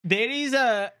there is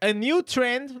a new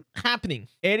trend happening.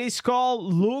 It is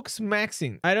called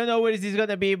Looksmaxxing. I don't know what this is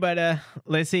gonna be, but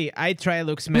let's see. I try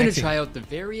Looksmaxxing. I'm gonna try out the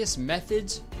various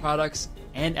methods, products,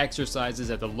 and exercises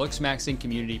that the Looksmaxxing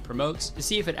community promotes to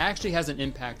see if it actually has an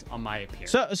impact on my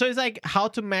appearance. So it's like how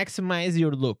to maximize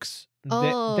your looks.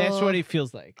 That's what it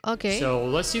feels like. Okay. So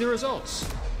let's see the results.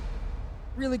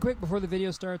 Really quick before the video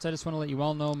starts, I just want to let you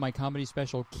all know my comedy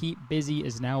special Keep Busy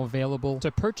is now available to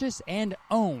purchase and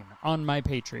own on my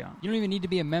Patreon. You don't even need to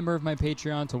be a member of my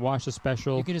Patreon to watch the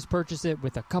special. You can just purchase it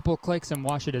with a couple clicks and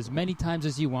watch it as many times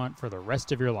as you want for the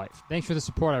rest of your life. Thanks for the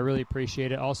support. I really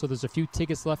appreciate it. Also, there's a few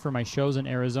tickets left for my shows in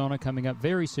Arizona coming up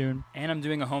very soon. And I'm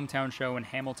doing a hometown show in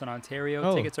Hamilton, Ontario.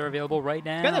 Oh. Tickets are available right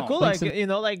now. Kind of cool, like, you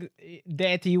know, like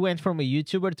that you went from a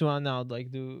YouTuber to now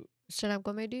like do stand-up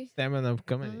comedy? stand-up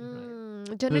comedy. Right?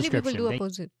 Generally, people do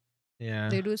opposite. Yeah.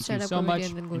 They do stand-up comedy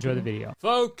and then go Enjoy to the video.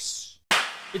 Folks,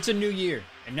 it's a new year,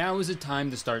 and now is the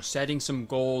time to start setting some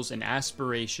goals and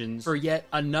aspirations for yet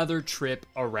another trip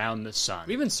around the sun.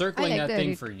 We've been circling that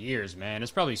thing for years, man.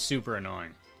 It's probably super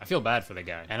annoying. I feel bad for the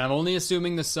guy. And I'm only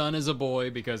assuming the son is a boy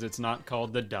because it's not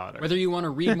called the daughter. Whether you want to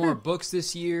read more books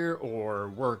this year or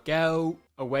work out,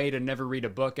 a way to never read a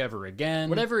book ever again,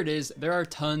 whatever it is, there are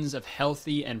tons of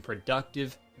healthy and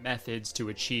productive methods to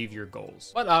achieve your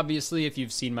goals. But obviously, if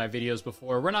you've seen my videos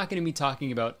before, we're not going to be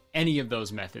talking about any of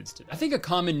those methods today. I think a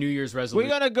common New Year's resolution...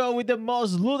 We're gonna go with the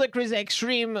most ludicrous,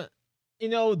 extreme, you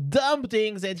know, dumb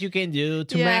things that you can do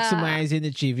to maximize and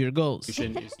achieve your goals. ...is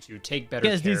to take better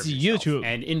care of yourself. YouTube.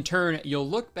 And in turn, you'll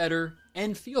look better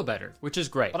and feel better, which is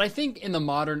great. But I think in the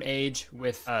modern age,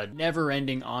 with a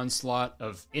never-ending onslaught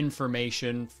of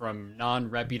information from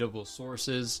non-reputable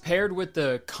sources, paired with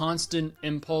the constant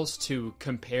impulse to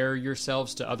compare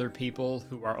yourselves to other people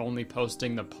who are only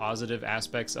posting the positive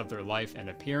aspects of their life and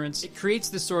appearance, it creates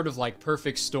this sort of like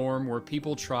perfect storm where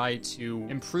people try to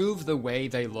improve the way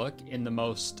they look in the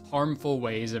most harmful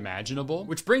ways imaginable.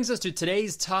 Which brings us to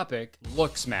today's topic,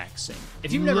 Looksmaxxing.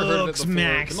 If you've never heard of it before,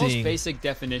 the most basic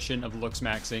definition of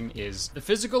Looksmaxxing is the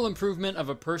physical improvement of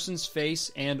a person's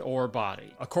face and or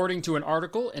body. According to an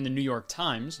article in the New York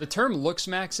Times, the term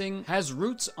Looksmaxxing has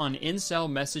roots on incel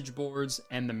message boards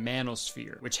and the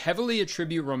manosphere, which heavily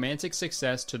attribute romantic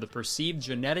success to the perceived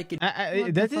genetic...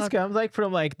 That just comes like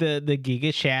from like the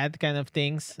Giga Chad kind of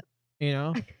things, you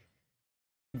know?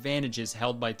 advantages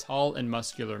held by tall and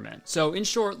muscular men. So in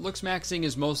short, Looksmaxxing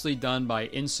is mostly done by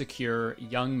insecure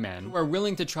young men who are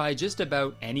willing to try just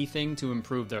about anything to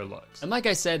improve their looks. And like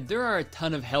I said, there are a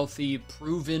ton of healthy,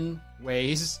 proven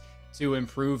ways to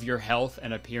improve your health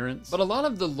and appearance. But a lot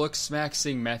of the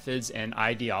Looksmaxxing methods and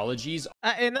ideologies...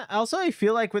 and also I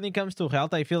feel like when it comes to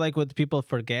health, I feel like what people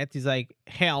forget is like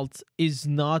health is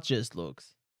not just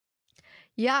looks.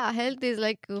 Yeah, health is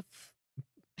like a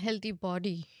healthy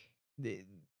body.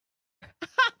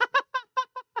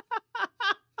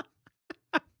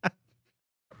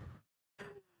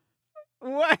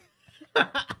 What?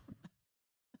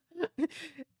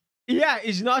 Yeah,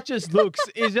 it's not just looks.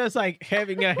 It's just like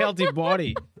having a healthy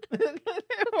body.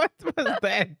 What was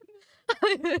that?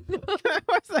 I don't know. I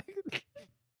was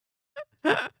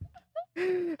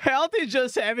like, health is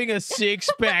just having a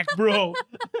six-pack, bro.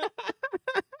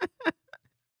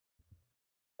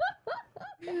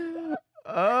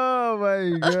 Oh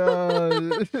my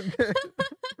god.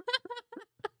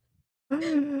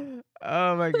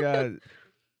 Oh my god.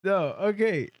 No,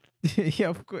 okay. Yeah,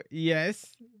 of course.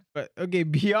 Yes. But okay,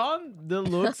 beyond the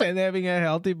looks and having a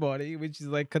healthy body, which is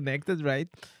like connected, right?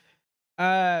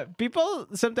 People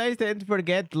sometimes tend to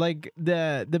forget like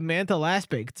the mental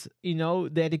aspects, you know,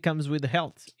 that it comes with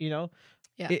health, you know?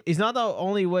 Yeah. It's not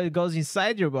only what goes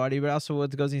inside your body, but also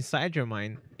what goes inside your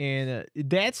mind. And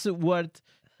that's what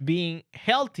being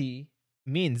healthy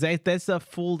means. That's the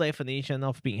full definition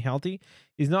of being healthy.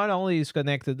 It's not only is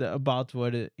connected about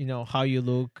what, you know, how you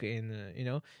look and, you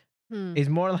know, it's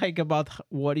more like about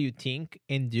what do you think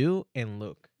and do and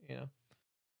look, you know.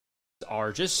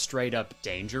 Are just straight up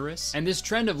dangerous. And this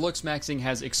trend of Looksmaxxing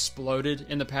has exploded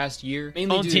in the past year,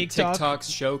 mainly on due TikTok. to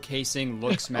TikToks showcasing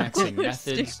Looksmaxxing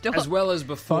methods, as well as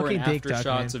before Fucking and after TikTok,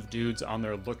 shots man. of dudes on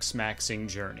their Looksmaxxing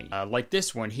journey. Like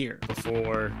this one here.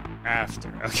 Before,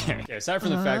 after. Okay. Aside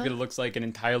from the fact that it looks like an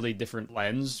entirely different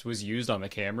lens was used on the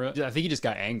camera, I think he just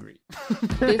got angry.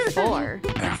 Before.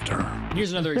 After.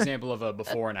 Here's another example of a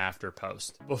before and after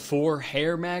post. Before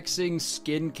hair maxing,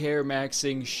 skincare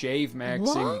maxing, shave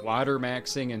maxing, water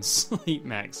maxing, and sleep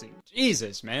maxing.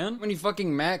 Jesus, man. How many fucking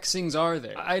maxings are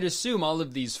there? I'd assume all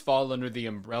of these fall under the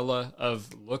umbrella of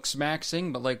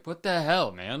Looksmaxxing, but like, what the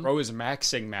hell, man? Bro is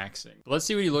maxing. Let's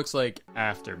see what he looks like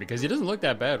after, because he doesn't look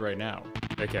that bad right now.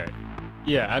 Okay.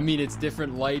 Yeah, I mean, it's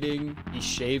different lighting. He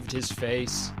shaved his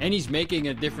face, and he's making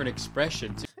a different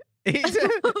expression too.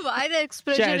 Why the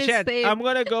expression is same? I'm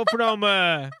gonna go from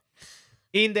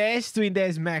Indez to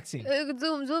Indez-maxxing.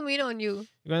 Zoom in on you.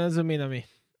 You're gonna zoom in on me.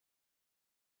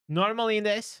 Normal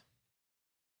Indez.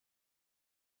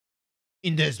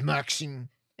 Indez-maxxing.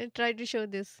 And try to show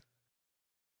this.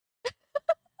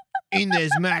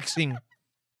 Indez-maxxing.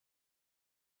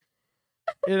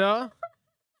 You know?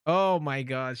 Oh my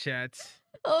god, chat.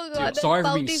 Oh god, Dude, that sorry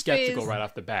for being pouty skeptical face. right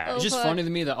off the bat. Oh, It's just fuck. funny to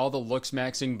me that all the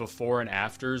Looksmaxxing before and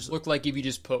afters look like if you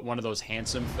just put one of those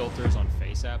handsome filters on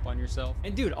FaceApp on yourself.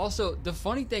 And dude, also, the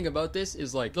funny thing about this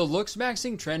is like the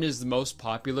Looksmaxxing trend is the most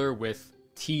popular with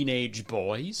teenage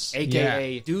boys,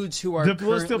 aka dudes who are The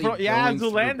blues still currently yeah, going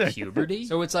through Zoolander. puberty.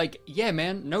 So it's like, yeah,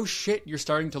 man, no shit, you're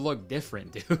starting to look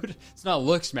different, dude. It's not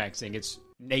Looksmaxxing, it's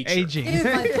nature. Aging. Dude,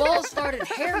 my balls started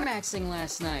hair maxing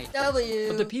last night. W.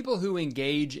 But the people who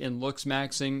engage in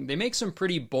Looksmaxxing, they make some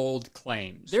pretty bold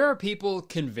claims. There are people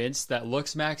convinced that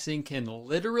Looksmaxxing can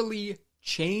literally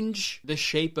change the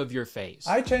shape of your face.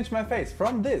 I changed my face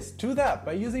from this to that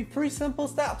by using 3 simple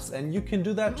steps, and you can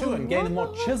do that too and gain a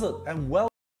more chiseled and well.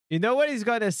 You know what he's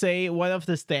gonna say? One of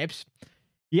the steps.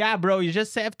 Yeah, bro, you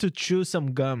just have to chew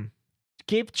some gum.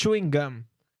 Keep chewing gum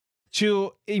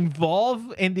to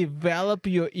evolve and develop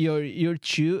your you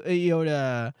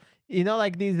know,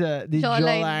 like this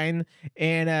jawline.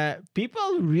 And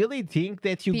people really think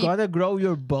that you're gonna grow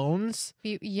your bones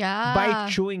Yeah. by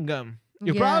chewing gum.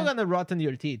 You're Yeah. probably gonna rotten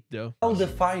your teeth though.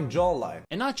 Well-defined jawline.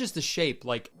 And not just the shape,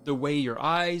 like the way your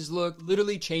eyes look,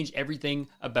 literally change everything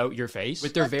about your face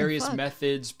with their What the various fuck?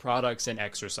 methods, products, and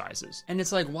exercises. And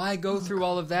it's like, why go through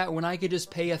all of that when I could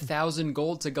just pay 1,000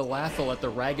 gold to Galathal at the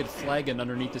Ragged Flagon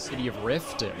underneath the city of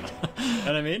Riften? You know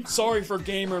what I mean? Sorry for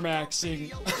gamer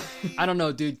maxing. I don't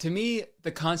know, dude. To me,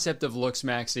 the concept of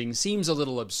Looksmaxxing seems a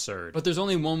little absurd, but there's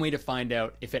only one way to find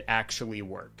out if it actually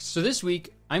works. So this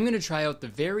week, I'm going to try out the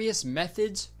various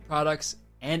methods, products,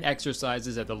 and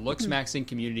exercises that the Looksmaxxing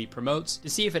community promotes to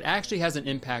see if it actually has an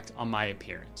impact on my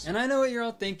appearance. And I know what you're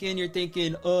all thinking. You're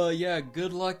thinking, oh yeah,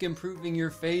 good luck improving your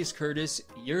face, Curtis.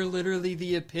 You're literally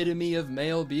the epitome of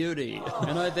male beauty.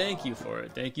 And I thank you for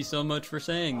it. Thank you so much for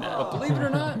saying that. But believe it or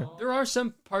not, there are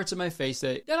some parts of my face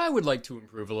that I would like to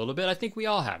improve a little bit. I think we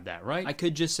all have that, right? I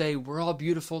could just say, we're all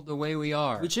beautiful the way we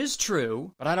are, which is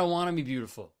true, but I don't want to be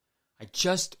beautiful. I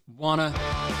just wanna...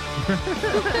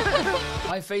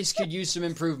 My face could use some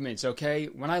improvements, okay?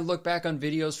 When I look back on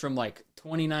videos from like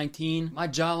 2019, my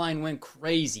jawline went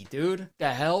crazy, dude.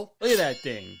 The hell? Look at that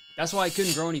thing. That's why I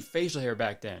couldn't grow any facial hair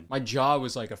back then. My jaw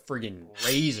was like a friggin'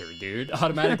 razor, dude.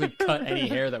 Automatically cut any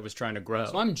hair that was trying to grow.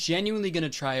 So I'm genuinely gonna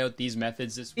try out these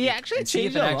methods this week actually and see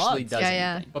if changed it a actually lot. does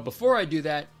Yeah. anything. But before I do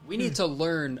that, we need to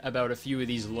learn about a few of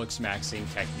these Looksmaxxing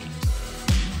techniques.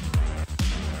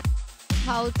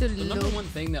 How to The number look. one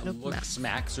thing that Looksmaxxers.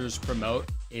 Looksmaxxers promote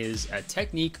is a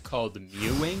technique called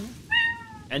mewing.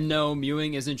 And no,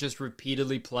 mewing isn't just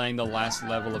repeatedly playing the last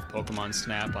level of Pokemon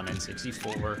Snap on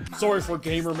N64. Sorry for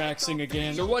gamer maxing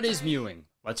again. So what is mewing?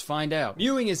 Let's find out.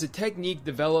 Mewing is a technique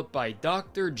developed by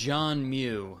Dr. John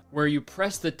Mew, where you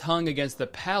press the tongue against the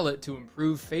palate to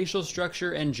improve facial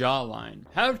structure and jawline.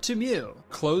 How to mew.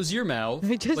 Close your mouth,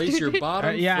 I just place did your it.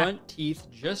 bottom Yeah. front teeth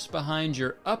just behind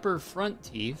your upper front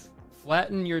teeth,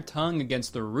 flatten your tongue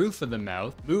against the roof of the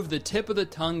mouth, move the tip of the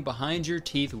tongue behind your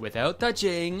teeth without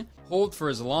touching, hold for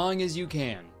as long as you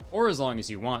can, or as long as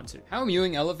you want to. How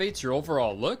mewing elevates your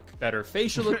overall look, better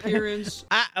facial appearance.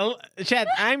 Chad,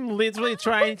 I'm literally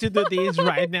trying to do this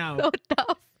right now. So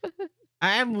tough.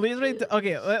 I am literally...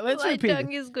 Okay, let's My repeat.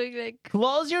 tongue is going like.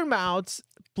 Close your mouth.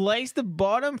 Place the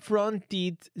bottom front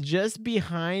teeth just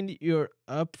behind your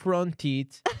up front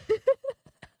teeth.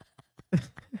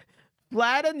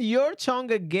 Flatten your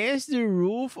tongue against the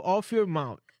roof of your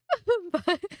mouth.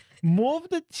 Move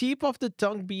the tip of the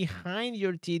tongue behind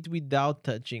your teeth without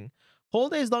touching.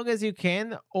 Hold as long as you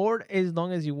can or as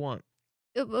long as you want.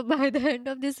 By the end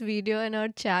of this video and our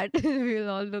chat, we'll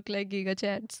all look like Giga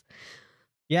Chats.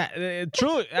 Yeah,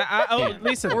 true.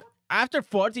 Listen, after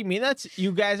 40 minutes,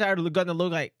 you guys are gonna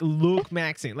look like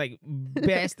Looksmaxxing, like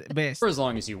best. For as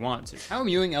long as you want to. How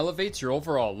mewing elevates your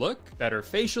overall look, better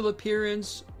facial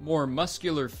appearance, more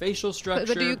muscular facial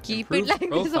structure, do you keep it improved like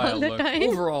this all profile the look, time?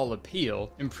 overall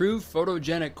appeal, improved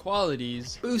photogenic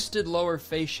qualities, boosted lower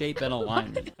face shape and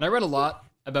alignment. And I read a lot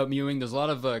about mewing. There's a lot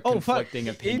of conflicting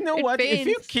You opinions. know It what? If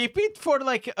you pains. keep it for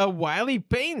like a while, it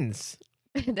pains.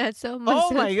 That's so Oh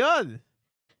muscle. my god.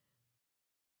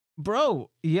 Bro,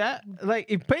 Yeah, like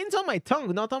it pains on my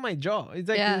tongue, not on my jaw. It's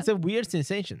like it's a weird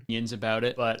sensation. Opinions about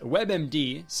it, but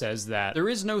WebMD says that there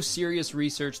is no serious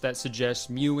research that suggests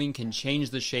mewing can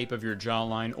change the shape of your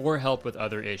jawline or help with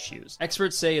other issues.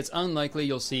 Experts say it's unlikely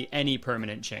you'll see any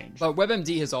permanent change. But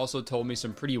WebMD has also told me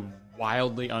some pretty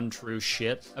wildly untrue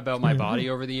shit about my body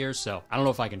over the years, so I don't know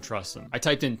if I can trust them. I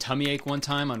typed in tummy ache one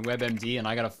time on WebMD and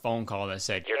I got a phone call that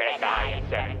said, "You're gonna die in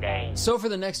 7 days." So for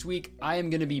the next week, I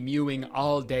am gonna be mewing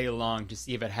all day long to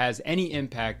see if it has any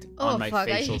impact on my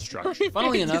facial structure.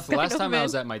 Funnily enough, the last time I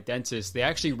was at my dentist, they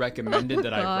actually recommended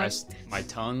that I rest my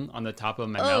tongue on the top of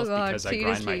my mouth because I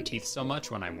grind my teeth so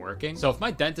much when I'm working. So if my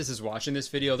dentist is watching this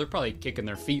video, they're probably kicking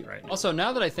their feet right now. Also,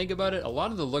 now that I think about it, a lot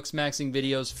of the Looksmaxxing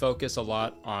videos focus a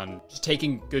lot on just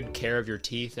taking good care of your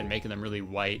teeth and making them really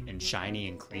white and shiny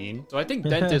and clean. So I think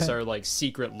dentists are like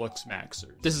secret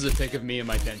Looksmaxxers. This is a pic of me and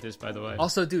my dentist, by the way.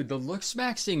 Also, dude, the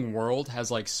Looksmaxxing world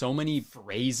has like so many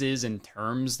phrases and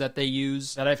terms that they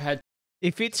use that I've had.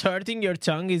 If it's hurting your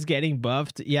tongue is getting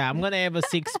buffed, yeah, I'm gonna have a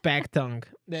 6-pack tongue.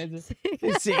 That's a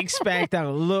 6-pack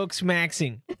tongue.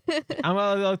 Looksmaxxing. I'm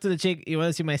gonna go to the chick. You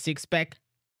wanna see my 6-pack?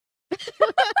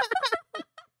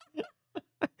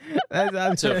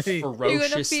 That's to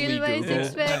ferociously Google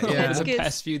the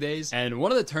past few days. And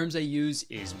one of the terms they use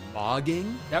is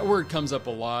mogging. That word comes up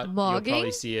a lot. Mogging? You'll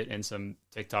probably see it in some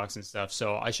TikToks and stuff,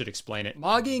 so I should explain it.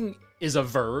 Mogging is a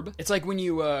verb. It's like when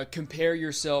you compare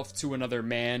yourself to another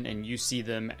man and you see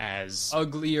them as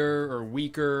uglier or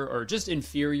weaker or just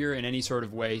inferior in any sort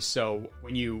of way. So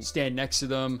when you stand next to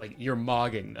them, like you're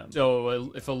mogging them.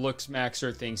 So if a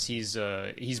Looksmaxxer thinks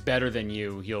he's better than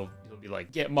you, he'll be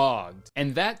like, get mogged.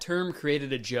 And that term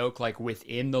created a joke like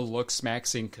within the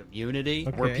Looksmaxxing community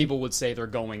where people would say they're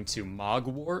going to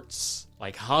Mogwarts,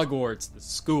 like Hogwarts, the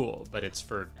school, but it's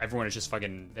for everyone is just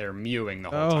fucking, they're mewing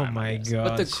the whole time. Oh my god.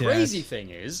 But the crazy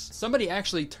thing is, somebody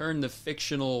actually turned the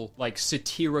fictional, like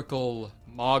satirical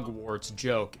Mogwarts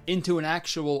joke into an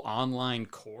actual online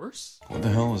course. What the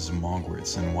hell is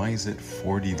Mogwarts and why is it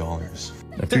 $40?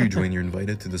 After you join, you're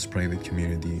invited to this private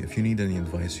community. If you need any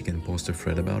advice, you can post a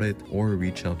thread about it or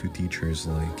reach out to teachers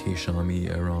like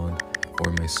Keishami, Aaron,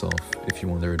 or myself. If you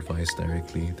want their advice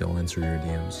directly, they'll answer your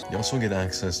DMs. You also get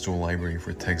access to a library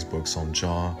for textbooks on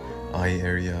jaw, eye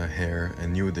area, hair,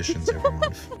 and new editions every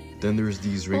month. Then there's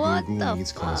these regular Google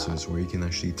Meets classes where you can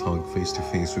actually talk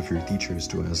face-to-face with your teachers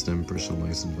to ask them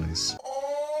personalized advice.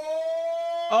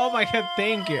 Oh my god,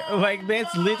 thank you. Like,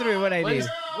 that's literally what I did.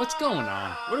 What's going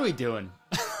on? What are we doing?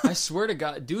 I swear to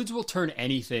God, dudes will turn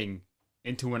anything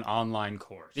into an online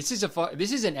course. This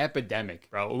is an epidemic,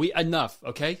 bro. Enough,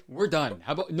 okay? We're done.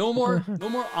 How about no more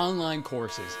online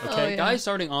courses, okay? Guys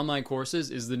starting online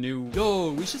courses is the new,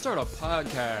 yo, we should start a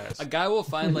podcast. A guy will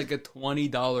find like a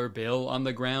 $20 bill on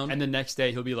the ground and the next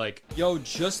day he'll be like, yo,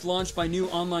 just launched my new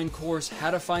online course, how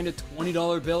to find a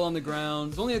 $20 bill on the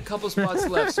ground. There's only a couple spots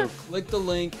left, so click the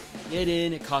link, get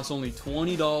in. It costs only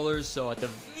 $20, so at the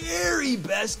very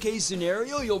best case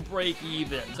scenario, you'll break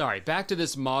even. Sorry, back to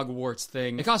this Mogwarts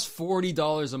thing. It costs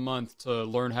 $40 a month to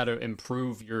learn how to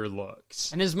improve your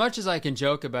looks. And as much as I can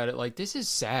joke about it, like, this is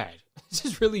sad. This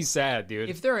is really sad, dude.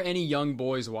 If there are any young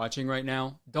boys watching right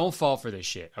now, don't fall for this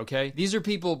shit, okay? These are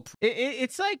people...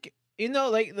 It's like, you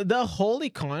know, like, the whole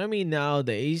economy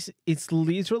nowadays, it's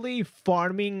literally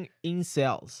farming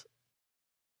incels.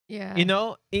 Yeah. You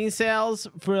know, incels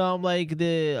from like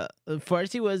the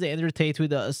first it was Andrew Tate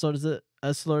with the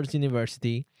Slurs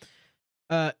University,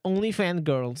 OnlyFans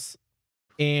girls,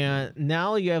 and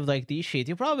now you have like this shit.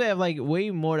 You probably have like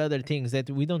way more other things that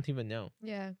we don't even know.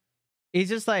 Yeah. It's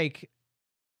just like,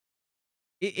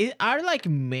 are like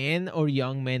men or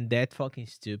young men that fucking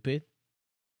stupid?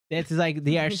 That's like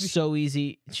they are so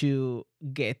easy to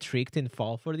get tricked and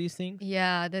fall for these things.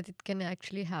 Yeah, that it can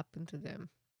actually happen to them.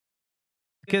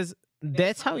 Because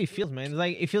that's how it feels, man. It's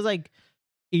like it feels like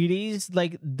it is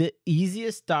like the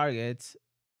easiest targets,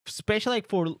 especially like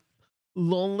for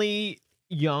lonely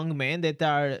young men that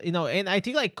are, you know. And I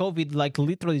think like COVID like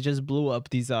literally just blew up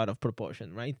these out of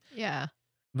proportion, right? Yeah.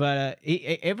 But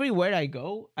everywhere I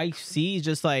go, I see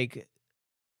just like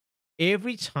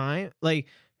every time like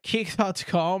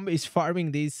Kick.com is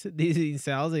farming these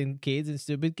incels and kids and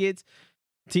stupid kids.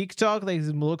 TikTok like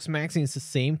Looksmaxxing is the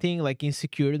same thing, like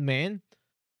insecure men.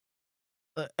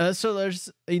 Ursula's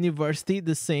University,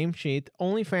 the same shit.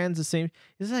 OnlyFans, the same.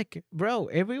 It's like, bro,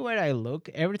 everywhere I look,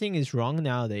 everything is wrong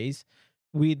nowadays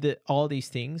with all these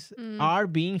things are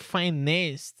being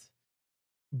financed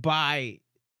by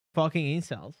fucking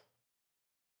incels.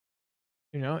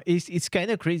 You know, it's kind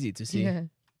of crazy to see. Yeah.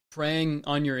 preying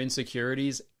on your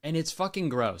insecurities, and it's fucking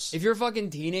gross. If you're a fucking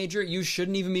teenager, you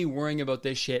shouldn't even be worrying about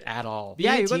this shit at all.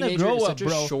 Yeah, Being you're a gonna teenager grow is up, such a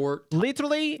bro. short.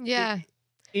 Literally, Yeah.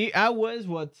 I was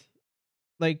what,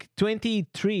 like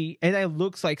 23, and I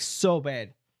looks like so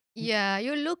bad. Yeah,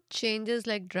 your look changes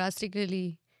like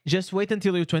drastically. Just wait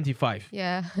until you're 25.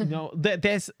 Yeah. You know,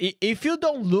 that's if you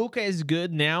don't look as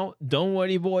good now, don't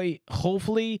worry, boy.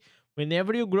 Hopefully,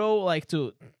 whenever you grow like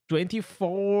to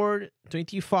 24,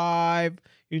 25,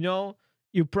 you know,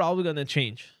 you're probably gonna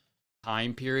change.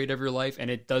 Time period of your life, and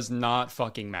it does not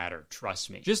fucking matter. Trust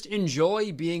me. Just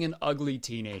enjoy being an ugly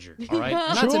teenager. All right.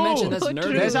 Not to mention that's So nerdy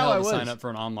true. as That's how hell I to was. sign up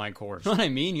for an online course. You know what I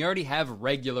mean? You already have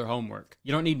regular homework.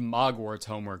 You don't need Mogwarts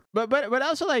homework. But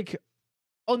also like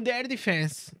on their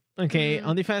defense, okay, Mhm.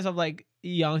 on defense of like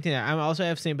young teen, I also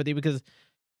have sympathy because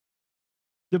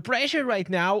the pressure right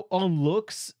now on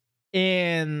looks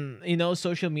and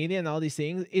social media and all these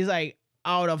things is like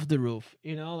out of the roof.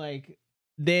 You know, like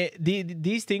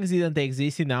these things didn't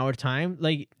exist in our time.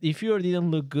 Like if you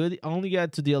didn't look good, only you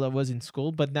had to deal with was in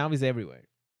school, but now it's everywhere.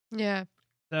 Yeah.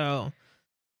 So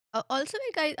Also,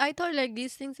 like I thought like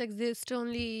these things exist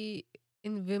only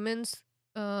in women's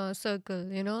circle,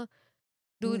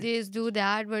 do Mm. this, do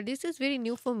that, but this is very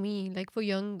new for me, like for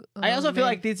young. I also feel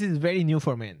men. like this is very new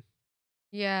for men.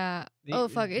 Yeah. The- Oh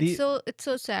fuck! the- It's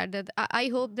so sad that I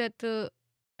hope that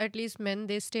at least men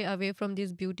they stay away from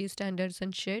these beauty standards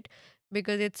and shit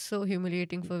because it's so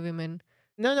humiliating for women.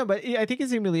 No, but I think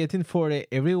it's humiliating for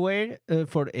everywhere,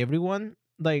 for everyone.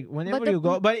 Like whenever the- you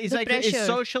go, but it's the like it's pressure.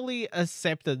 socially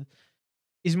accepted.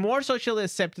 It's more socially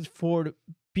accepted for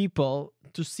people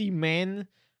to see men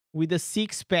with a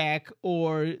six-pack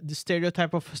or the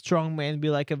stereotype of a strong man be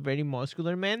like a very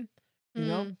muscular man. You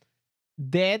know, Mm.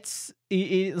 that's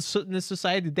in the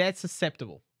society that's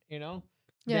acceptable. You know,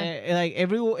 Yeah. Like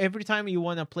every time you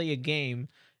want to play a game.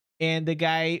 And the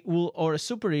guy will, or a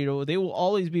superhero, they will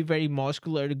always be very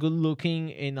muscular, good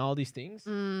looking, and all these things,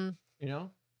 Mm. you know?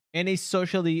 And it's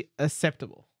socially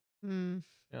acceptable. Mm.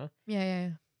 Yeah. Yeah.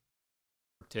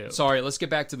 Too. Sorry, let's get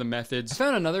back to the methods. I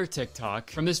found another TikTok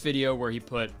from this video where he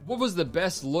put, what was the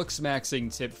best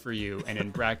Looksmaxxing tip for you? And in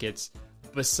brackets,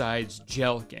 besides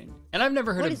jelking. And I've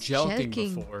never heard What of is jelking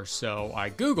jelking? before, so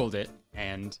I Googled it,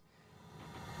 and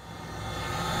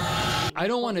I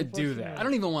don't want to do that. I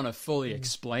don't even want to fully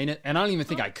explain it, and I don't even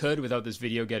think I could without this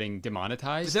video getting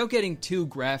demonetized. Without getting too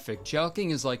graphic,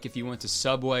 jelking is like if you went to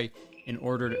Subway and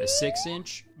ordered a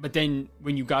 6-inch, but then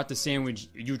when you got the sandwich,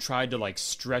 you tried to like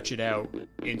stretch it out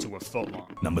into a foot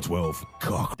long. Number 12,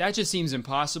 cock. That just seems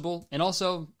impossible and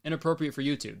also inappropriate for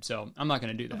YouTube, so I'm not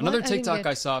going to do that. What? Another I didn't TikTok get-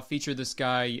 I saw featured this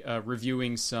guy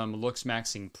reviewing some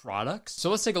Looksmaxxing products.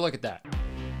 So let's take a look at that.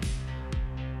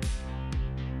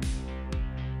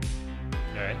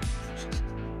 Alright.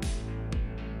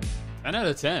 10 out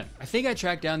of 10. I think I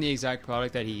tracked down the exact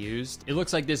product that he used. It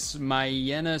looks like this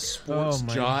Myena Sports Oh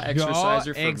my Jaw jaw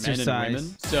Exerciser for men and exercise.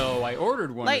 women. So I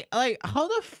ordered one. Like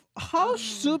how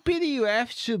stupid you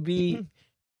have to be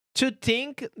to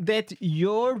think that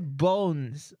your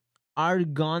bones are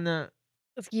gonna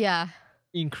Yeah.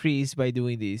 increase by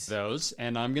doing this. Those,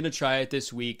 and I'm gonna try it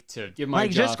this week to give my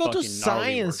Like, jaw just go to fucking gnarly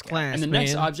science workout. class, And the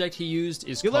next man. object he used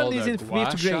is You learn called these a in fifth gua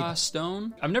grade. sha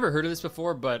stone. I've never heard of this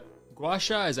before, but gua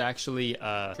sha is actually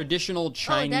a traditional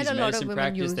Chinese a lot of medicine women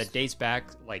practice use. that dates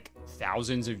back like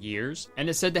thousands of years, and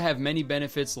it's said to have many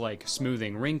benefits like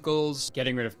smoothing wrinkles,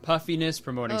 getting rid of puffiness,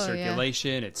 promoting Oh, yeah.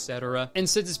 circulation, etc. And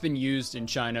since it's been used in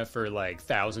China for like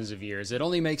thousands of years, it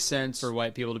only makes sense for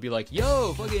white people to be like,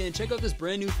 yo, fucking check out this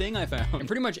brand new thing I found. And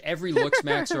pretty much every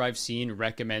Looksmaxxer I've seen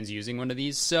recommends using one of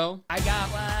these, so I got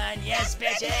one, yes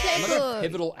bitches! Another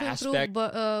pivotal to aspect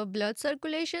improve blood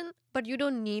circulation, but you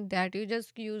don't need that. You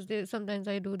just use this. Sometimes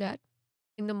I do that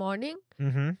in the morning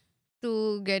Mm-hmm.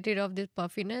 to get rid of this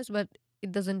puffiness, but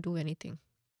it doesn't do anything.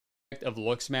 of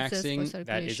Just Looksmaxxing for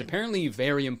that is circulation. apparently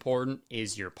very important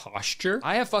is your posture.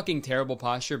 I have fucking terrible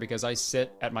posture because I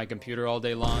sit at my computer all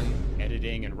day long,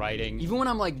 editing and writing. Even when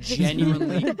I'm like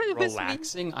genuinely That was me.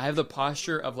 relaxing, I have the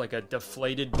posture of like a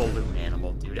deflated balloon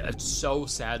animal, dude. It's so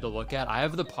sad to look at. I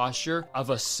have the posture of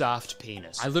a soft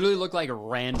penis. I literally look like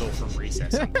Randall from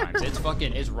Recess sometimes.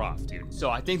 It's rough, dude. So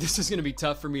I think this is gonna be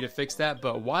tough for me to fix that,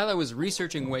 but while I was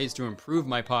researching ways to improve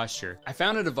my posture, I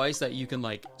found a device that you can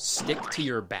like stick to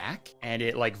your back and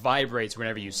it like vibrates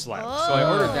whenever you slouch. So I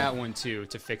ordered that one too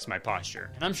to fix my posture.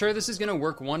 And I'm sure this is gonna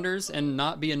work wonders and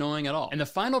not be annoying at all. And the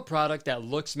final product that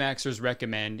Looksmaxxers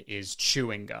recommend is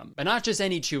chewing gum. But not just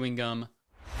any chewing gum,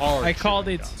 hard I called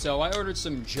chewing it. gum. So I ordered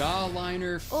some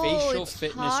jawliner Oh, facial it's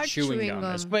fitness hard chewing chewing gum.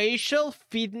 gum. Facial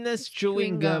fitness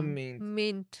chewing gum.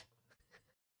 Mint.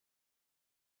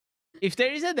 If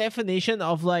there is a definition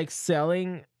of like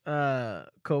selling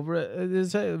cobra,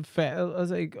 there's a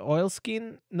like oil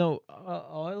skin, no,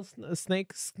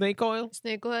 snake oil.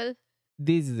 Snake oil.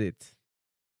 This is it.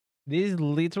 This is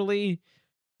literally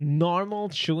normal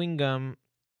chewing gum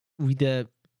with a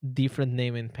different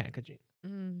name and packaging.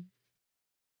 Mm.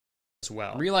 As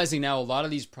well. I'm realizing now a lot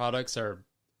of these products are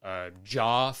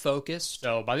jaw focused.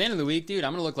 So by the end of the week, dude,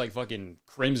 I'm gonna look like fucking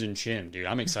Crimson Chin, dude.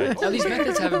 I'm excited. Now, these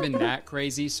methods haven't been that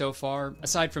crazy so far,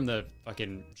 aside from the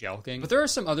fucking jelking. But there are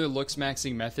some other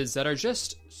Looksmaxxing methods that are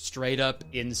just straight up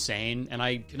insane, and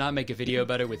I could not make a video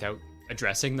about it without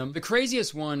addressing them. The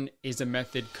craziest one is a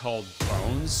method called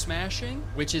bone smashing,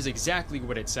 which is exactly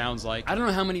what it sounds like. I don't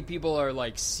know how many people are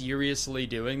like seriously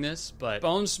doing this, but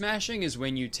bone smashing is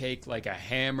when you take like a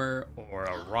hammer or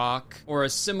a rock or a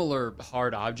similar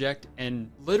hard object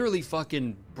and literally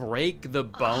fucking break the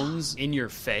bones in your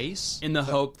face in the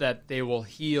hope that they will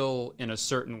heal in a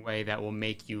certain way that will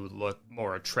make you look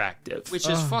more attractive, which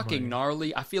is fucking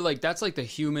gnarly. I feel like that's like the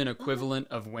human equivalent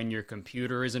of when your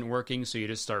computer isn't working, so you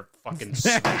just start fucking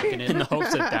smacking it in the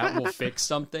hopes that that will fix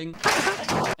something.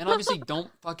 And obviously don't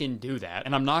fucking do that,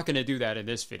 and I'm not gonna do that in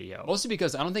this video, mostly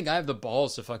because I don't think I have the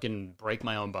balls to fucking break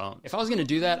my own bone. If I was gonna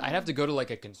do that, I'd have to go to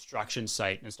like a construction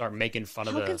site and start making fun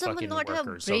of the fucking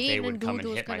workers so they would come and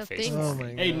hit my face.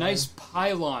 Hey, nice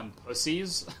pylon,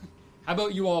 pussies. How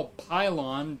about you all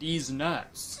pylon these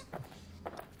nuts?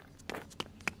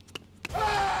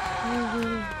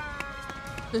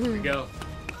 Here we go.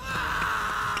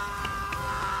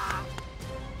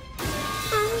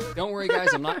 Don't worry,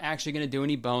 guys, I'm not actually gonna do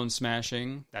any bone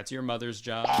smashing. That's your mother's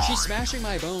job. She's smashing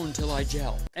my bone till I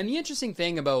gel. And the interesting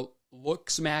thing about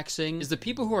Looksmaxxing is the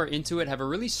people who are into it have a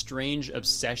really strange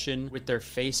obsession with their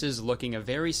faces looking a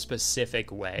very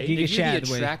specific way. They view the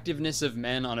attractiveness of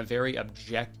men on a very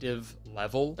objective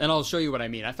level, and I'll show you what I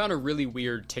mean. I found a really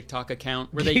weird TikTok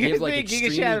account where they give like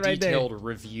extremely detailed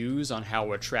reviews on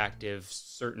how attractive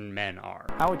certain men are.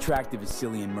 How attractive is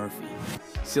Cillian Murphy?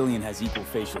 Cillian has equal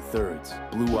facial thirds,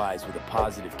 blue eyes with a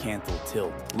positive canthal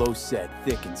tilt, low set,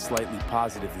 thick and slightly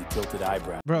positively tilted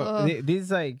eyebrow. Bro,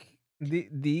 these like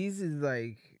these is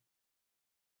like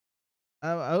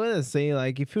I would say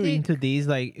like if you're into these,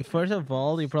 like first of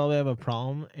all you probably have a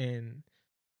problem, and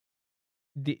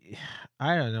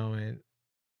I don't know, man.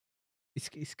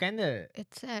 It's kind of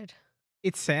sad.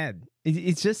 It's sad.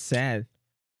 It's just sad.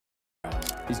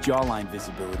 His jawline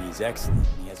visibility is excellent.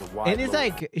 He has a wide and it's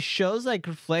like it shows like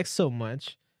reflects so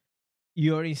much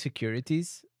your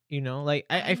insecurities. You know, like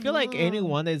I feel like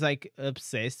anyone is like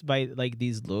obsessed by like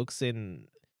these looks and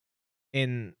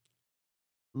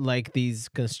like these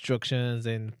constructions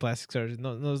and plastic surgery.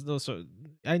 No. So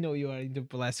I know you are into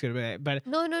plastic surgery, but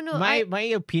no. My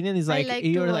opinion is like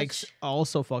you're like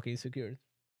also fucking insecure.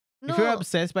 No, if you're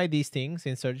obsessed by these things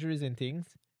and surgeries and things,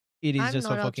 it is just so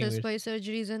fucking weird. I'm not obsessed by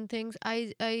surgeries and things.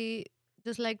 I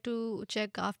just like to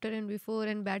check after and before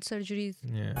and bad surgeries.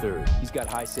 Yeah. Third, he's got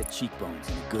high set cheekbones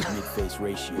and a good mid-face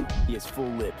ratio. He has full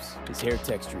lips. His hair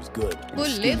texture is good. And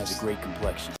his skin has a great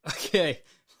complexion. Okay,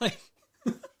 like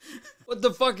what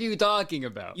the fuck are you talking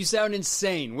about? You sound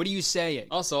insane. What are you saying?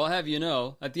 Also, I'll have you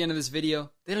know, at the end of this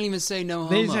video, they don't even say no homo.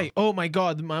 They say, oh my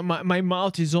god, my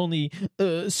mouth is only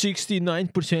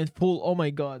 69% full. Oh my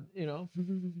god, you know?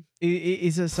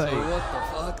 It's just like... So what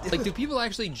the fuck? Like, do people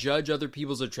actually judge other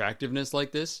people's attractiveness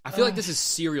like this? I feel like this is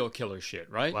serial killer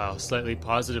shit, right? Wow, slightly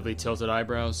positively tilted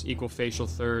eyebrows, equal facial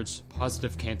thirds,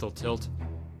 positive canthal tilt.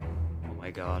 Oh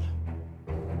my god.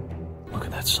 Look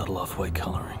at that subtle off-white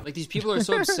coloring. Like, these people are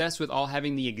so obsessed with all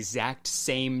having the exact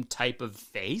same type of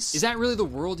face. Is that really the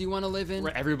world you want to live in?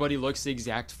 Where everybody looks the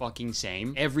exact fucking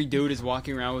same? Every dude is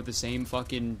walking around with the same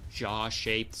fucking jaw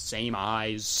shape, same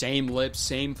eyes, same lips,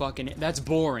 same fucking... That's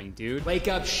boring, dude. Wake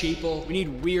up, sheeple. We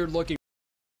need weird looking...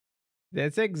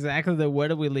 That's exactly the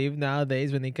world we live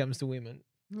nowadays when it comes to women.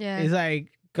 Yeah. It's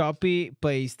like copy,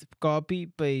 paste, copy,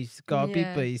 paste, copy,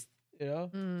 paste. You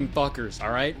know? Fuckers, all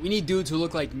right? We need dudes who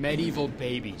look like medieval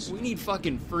babies. We need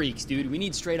fucking freaks, dude. We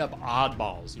need straight up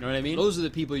oddballs. You know what I mean? Those are the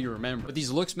people you remember. But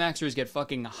these Looksmaxxers get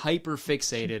fucking hyper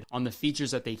fixated on the features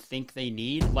that they think they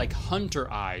need, like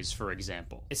hunter eyes, for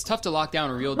example. It's tough to lock down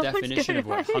a real definition of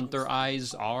what hunter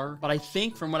eyes are, but I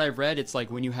think from what I've read, it's like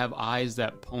when you have eyes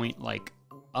that point like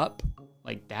up,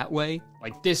 like that way,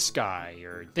 like this guy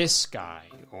or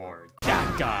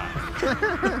that guy.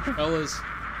 Fellas,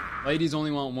 ladies only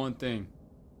want one thing.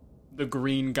 The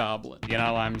Green Goblin. You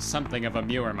know, I'm something of a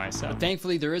muir myself. But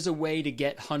thankfully, there is a way to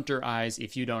get hunter eyes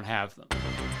if you don't have them.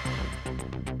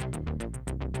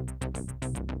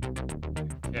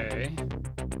 Okay.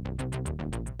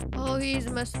 Oh, he's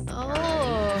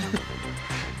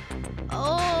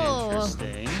Oh.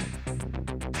 Interesting.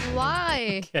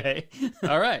 Why? Okay.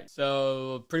 All right.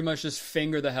 So pretty much just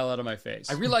finger the hell out of my face.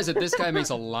 I realize that this guy makes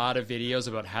a lot of videos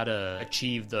about how to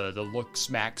achieve the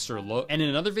Looksmaxxing look. And in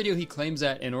another video, he claims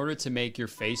that in order to make your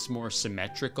face more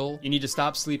symmetrical, you need to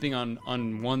stop sleeping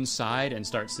on one side and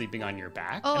start sleeping on your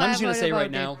back. Oh, and I'm just going to say right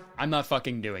it. now, I'm not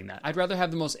fucking doing that. I'd rather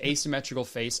have the most asymmetrical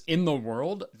face in the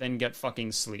world than get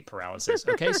fucking sleep paralysis.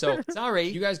 Okay, so sorry,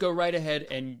 you guys go right ahead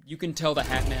and you can tell the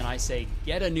hat man I say,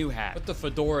 get a new hat. Put the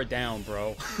fedora down,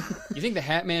 bro. You think the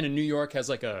hat man in New York has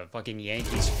like a fucking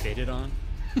Yankees fitted on?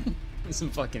 And some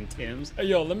fucking Timbs? Hey,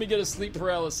 yo, let me get a sleep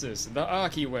paralysis the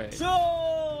Aki way.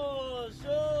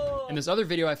 And this other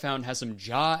video I found has some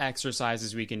jaw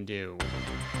exercises we can do.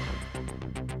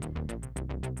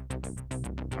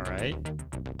 All right.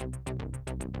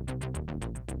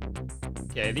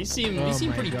 Okay, these seem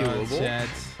pretty doable. Chat.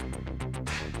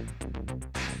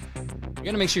 You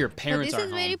gotta make sure your parents this are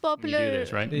is home very when you popular do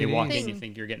this, right? They walk in, thing. you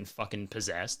think you're getting fucking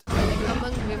possessed.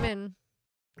 Among women.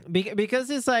 Because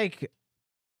it's like,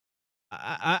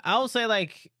 I'll say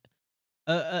like,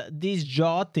 this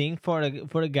jaw thing for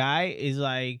a guy is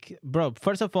like, bro.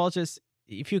 First of all, just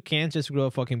if you can't, just grow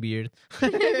a fucking beard.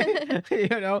 You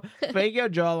know, fake your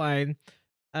jawline.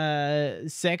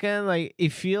 Second, like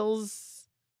it feels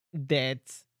that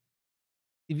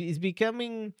it's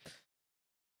becoming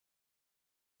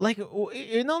like,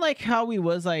 you know, like how it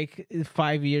was like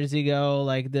 5 years ago,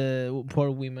 like the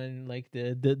poor women, like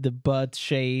the butt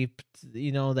shaped,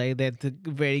 you know, like that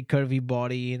very curvy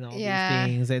body and all these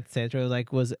things, etc.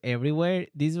 Like was everywhere.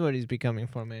 This is what it's becoming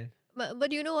for men.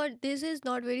 But you know what? This is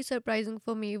not very surprising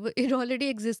for me. It already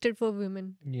existed for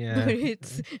women. Yeah, But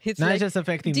it's not like just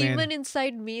affecting demon men.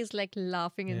 inside me is like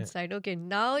laughing inside. Okay,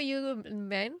 now you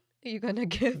men, you're gonna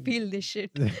feel this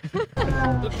shit.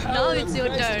 Now it's your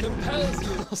turn.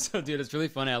 Also, dude, it's really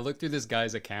funny. I looked through this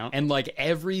guy's account and like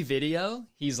every video,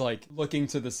 he's like looking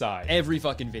to the side. Every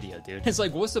fucking video, dude. It's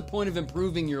like, what's the point of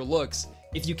improving your looks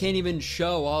if you can't even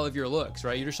show all of your looks,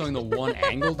 right? You're just showing the one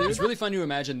angle, dude. It's really fun to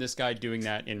imagine this guy doing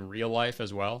that in real life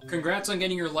as well. Congrats on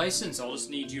getting your license. I'll just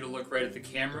need you to look right at the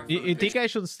camera. You think I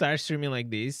should start streaming like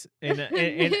this? And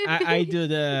I do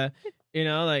the, you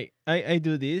know, like I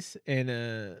do this and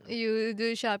You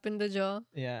do sharpen the jaw.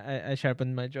 yeah, I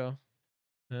sharpen my jaw.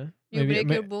 Huh? You break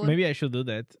your bone. Maybe I should do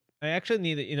that. I actually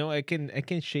need it. You know, I can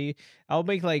shave. I'll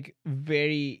make like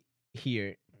very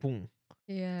here, boom.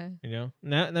 Yeah. You know,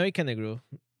 now it kind of grew.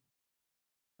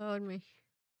 On me.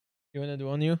 You wanna do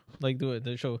on you? Like do it.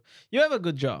 The show. You have a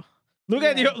good jaw. Look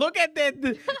at you. Look at that.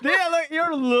 Yeah, look,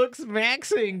 your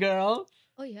Looksmaxxing, girl.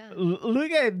 Oh yeah.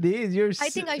 Look at this. You're. I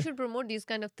think I should promote these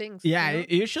kind of things. Yeah, you know?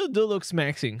 you should do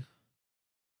Looksmaxxing.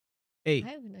 Hey,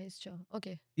 I have a nice jaw.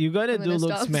 Okay. you're gonna I'm do gonna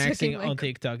stop Looksmaxxing sucking my on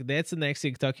TikTok. That's the next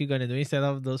TikTok you're gonna do. Instead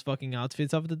of those fucking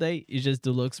outfits of the day, you just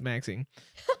do Looksmaxxing.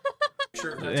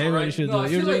 Sure, that's Everybody all right. should No, do I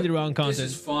it. You're feel doing like the wrong This content.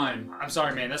 is fine. I'm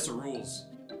sorry, man. That's the rules.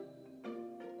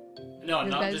 No,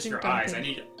 not just Embarrassing your eyes. I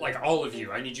content. need, like, all of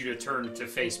you. I need you to turn to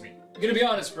face me. I'm gonna be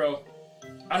honest, bro.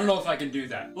 I don't know if I can do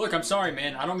that. Look, I'm sorry,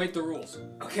 man. I don't make the rules.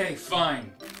 Okay,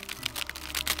 fine.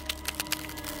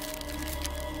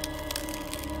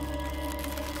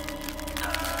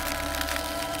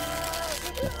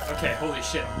 Okay, holy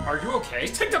shit. Are you okay?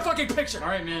 Take the fucking picture!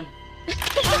 Alright, man.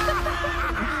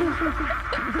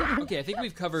 Okay, I think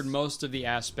we've covered most of the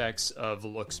aspects of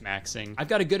Looksmaxxing. I've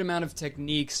got a good amount of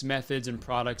techniques, methods, and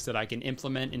products that I can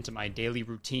implement into my daily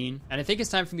routine, and I think it's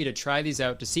time for me to try these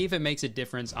out to see if it makes a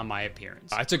difference on my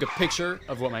appearance. I took a picture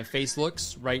of what my face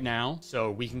looks right now, so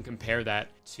we can compare that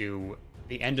to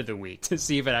the end of the week to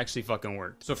see if it actually fucking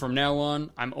worked. So from now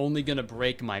on, I'm only gonna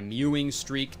break my mewing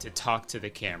streak to talk to the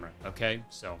camera, okay?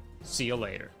 So, see you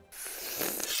later.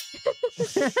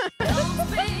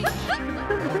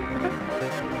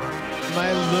 My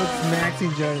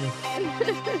Looksmaxxing journey.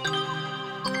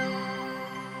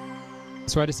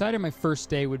 So I decided my first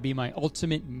day would be my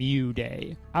ultimate mew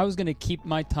day. I was gonna keep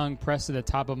my tongue pressed to the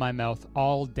top of my mouth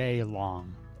all day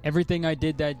long. Everything I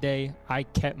did that day, I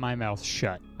kept my mouth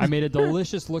shut. I made a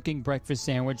delicious looking breakfast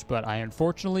sandwich, but I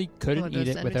unfortunately couldn't those eat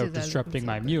it without sandwiches are disrupting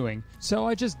my looking so mewing, so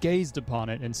I just gazed upon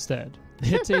it instead.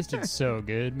 It tasted so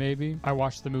good, maybe. I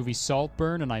watched the movie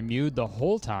Saltburn and I mewed the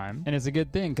whole time, and it's a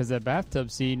good thing because that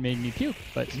bathtub scene made me puke,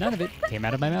 but none of it came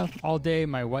out of my mouth. All day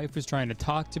my wife was trying to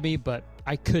talk to me, but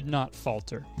I could not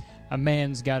falter. A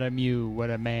man's gotta mew what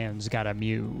a man's gotta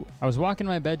mew. I was walking in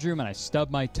my bedroom and I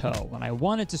stubbed my toe, and I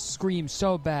wanted to scream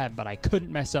so bad, but I couldn't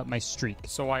mess up my streak.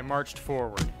 So I marched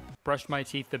forward, brushed my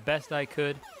teeth the best I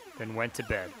could, then went to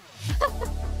bed.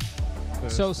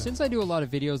 first. So since I do a lot of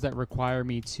videos that require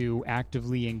me to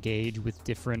actively engage with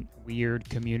different weird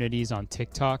communities on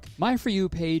TikTok, my For You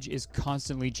page is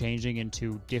constantly changing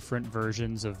into different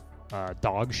versions of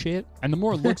dog shit. And the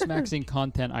more Looksmaxxing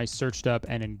content I searched up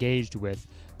and engaged with,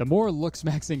 the more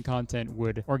Looksmaxxing content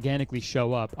would organically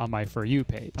show up on my For You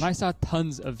page. And I saw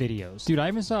tons of videos. Dude, I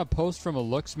even saw a post from a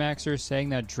Looksmaxxer saying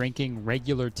that drinking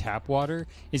regular tap water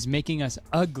is making us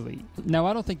ugly. Now,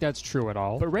 I don't think that's true at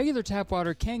all, but regular tap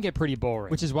water can get pretty boring,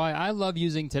 which is why I love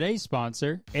using today's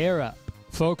sponsor, Air Up.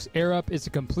 Folks, Air Up is a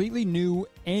completely new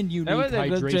and unique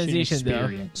hydration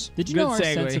experience. Did you know our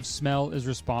sense of smell is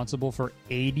responsible for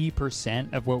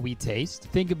 80% of what we taste?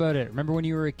 Think about it. Remember when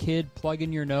you were a kid,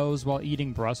 plugging your nose while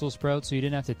eating Brussels sprouts so you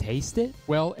didn't have to taste it?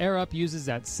 Well, Air Up uses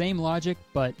that same logic,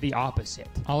 but the opposite.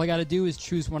 All I gotta do is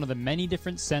choose one of the many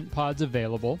different scent pods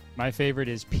available. My favorite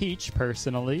is peach,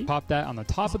 personally. Pop that on the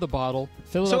top of the bottle,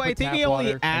 fill it up with tap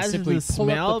water, and simply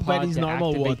pull up the pod to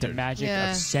activate the magic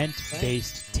of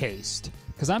scent-based taste.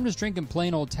 Because I'm just drinking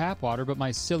plain old tap water, but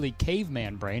my silly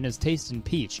caveman brain is tasting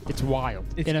peach. It's wild.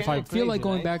 And if I feel like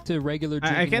going back to regular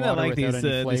drinking water without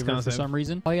any flavor for some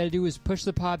reason, all I gotta do is push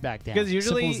the pod back down. Because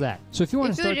usually, simple as that. So if you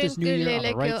want to start this new year on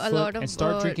the right foot and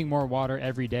start drinking more water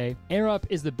every day, Air Up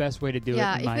is the best way to do it,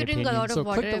 in my opinion. So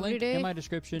click the link in my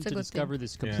description to discover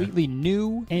this completely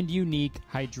new and unique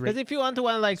hydration. Because if you want to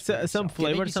like some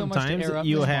flavor, sometimes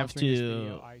you have to,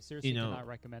 you know,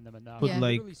 put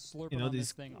like, you know,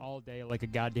 this thing all day like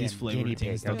a goddamn guinea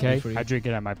pig, okay? I drink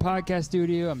it at my podcast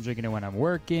studio. I'm drinking it when I'm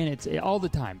working. It's all the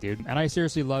time, dude. And I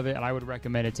seriously love it, and I would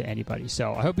recommend it to anybody.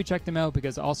 So I hope you check them out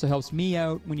because it also helps me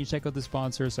out when you check out the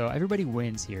sponsor. So everybody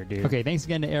wins here, dude. Okay, thanks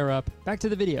again to Air Up. Back to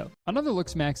the video. Another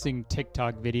Looksmaxxing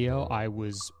TikTok video I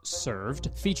was served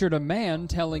featured a man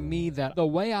telling me that the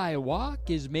way I walk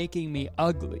is making me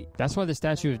ugly. That's why the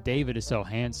statue of David is so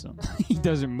handsome. He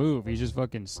doesn't move. He's just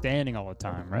fucking standing all the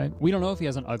time, right? We don't know if he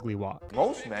has an ugly walk.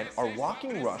 Most men are walking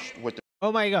rushed with the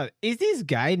oh my god, is this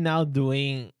guy now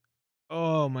doing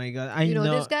oh my god, I know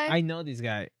this guy? I know this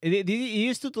guy. He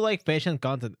used to do like fashion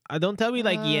content. Don't tell me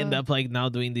like he ended up like now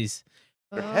doing this.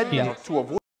 head down to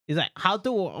avoid It's like how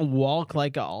to walk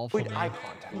like an alpha. eye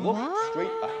contact. Look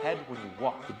straight ahead when you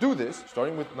walk. To do this,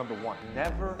 starting with number 1,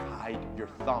 never hide your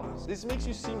thumbs. This makes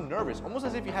you seem nervous, almost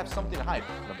as if you have something to hide.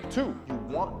 Number 2, you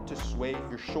want to sway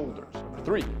your shoulders. Number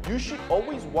 3, you should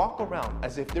always walk around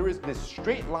as if there is this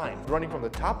straight line running from the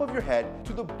top of your head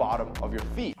to the bottom of your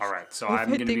feet. All right, so I'm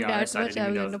gonna be honest, I didn't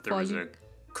even know that there was a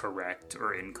correct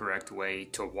or incorrect way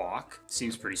to walk.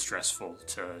 Seems pretty stressful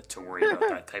to worry about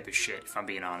that type of shit, if I'm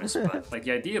being honest. But like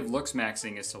the idea of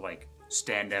Looksmaxxing is to like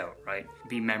stand out, right?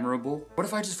 Be memorable. What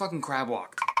if I just fucking crab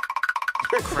walk?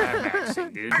 Crab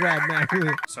maxing, dude. Crab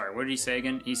maxing. Sorry, what did he say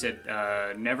again? He said,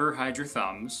 never hide your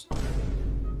thumbs,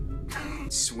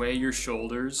 sway your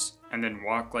shoulders, and then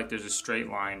walk like there's a straight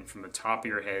line from the top of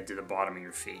your head to the bottom of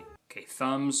your feet. Okay,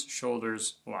 thumbs,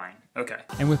 shoulders, line. Okay.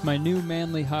 And with my new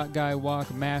manly hot guy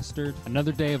walk mastered,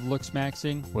 another day of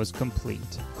Looksmaxxing was complete.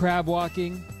 Crab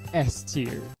walking, S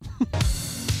tier.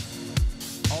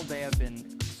 All day I've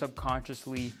been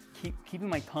subconsciously keeping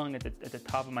my tongue at the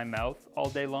top of my mouth all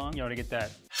day long, you know, to get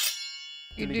that.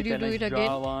 Did you do it again?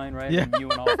 Jawline, right? Yeah. And you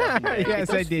and all that. Yes, it does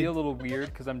I did. feel a little weird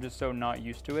because I'm just so not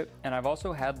used to it. And I've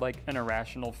also had like an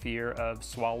irrational fear of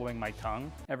swallowing my tongue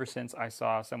ever since I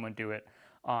saw someone do it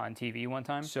on TV one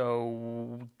time.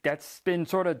 So that's been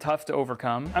sort of tough to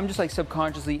overcome. I'm just like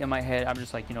subconsciously in my head, I'm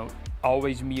just like, you know,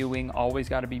 always mewing, always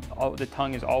got to be, the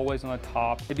tongue is always on the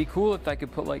top. It'd be cool if I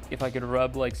could put like, if I could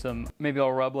rub like some, maybe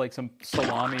I'll rub like some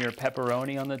salami or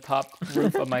pepperoni on the top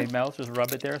roof of my mouth, just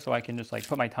rub it there so I can just like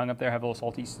put my tongue up there, have a little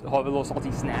salty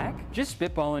snack. Just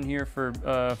spitballing here for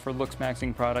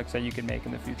Looksmaxxing products that you can make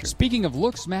in the future. Speaking of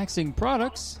Looksmaxxing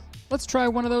products, let's try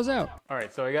one of those out. All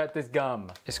right, so I got this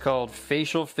gum. It's called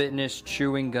Facial Fitness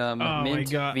Chewing Gum, mint,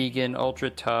 vegan, ultra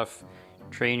tough,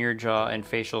 train your jaw and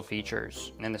facial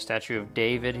features. And the statue of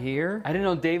David here. I didn't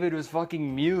know David was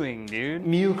fucking mewing, dude.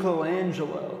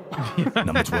 Michelangelo.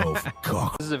 Number 12,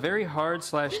 cock. This is a very hard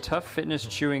 / tough fitness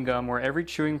chewing gum where every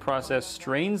chewing process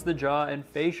strains the jaw and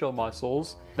facial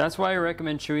muscles. That's why I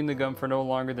recommend chewing the gum for no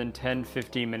longer than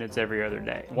 10-15 minutes every other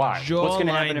day. Why? What's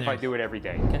gonna happen if I do it every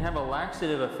day? It can have a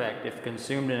laxative effect if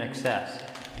consumed in excess.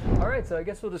 All right, so I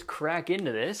guess we'll just crack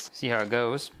into this. See how it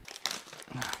goes.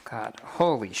 Oh God,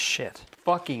 holy shit.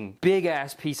 Fucking big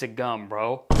ass piece of gum,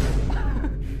 bro.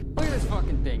 Look at this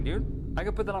fucking thing, dude. I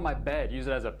could put that on my bed, use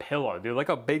it as a pillow, dude. Look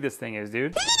how big this thing is,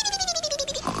 dude.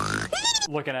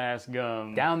 Looking ass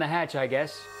gum. Down the hatch, I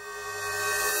guess.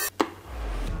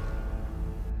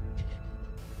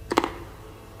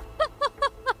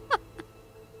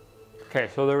 Okay,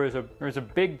 so there was a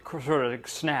big sort of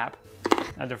snap.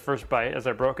 at the first bite as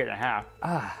I broke it in half.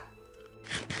 Ah.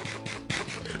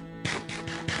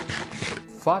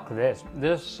 Fuck this.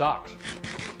 This sucks.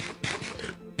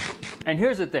 And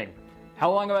here's the thing. How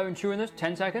long have I been chewing this?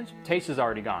 10 seconds? Taste is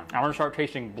already gone. I want to start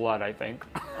tasting blood, I think.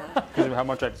 Because of how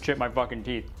much I've chipped my fucking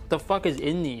teeth. The fuck is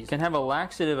in these? Can have a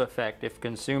laxative effect if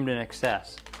consumed in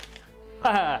excess.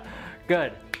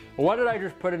 Good. What did I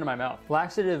just put into my mouth?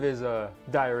 Laxative is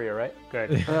diarrhea, right?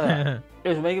 Good.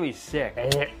 It's making me sick.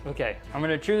 Okay, I'm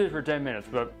gonna chew this for 10 minutes,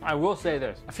 but I will say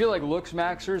this. I feel like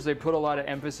Looksmaxxers, they put a lot of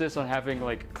emphasis on having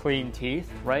like clean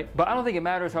teeth, right? But I don't think it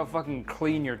matters how fucking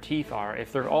clean your teeth are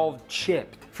if they're all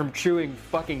chipped from chewing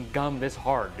fucking gum this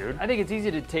hard, dude. I think it's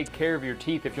easy to take care of your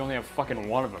teeth if you only have fucking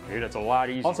one of them, dude. It's a lot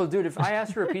easier. Also, dude, if I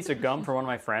asked for a piece of gum for one of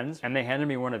my friends and they handed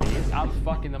me one of these, I'm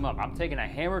fucking them up. I'm taking a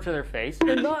hammer to their face.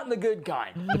 They're not in the good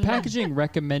kind. The packaging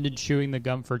recommended chewing the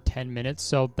gum for 10 minutes,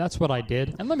 so that's what I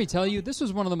did. And let me tell you, this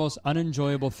was one of the most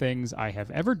unenjoyable things I have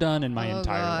ever done in my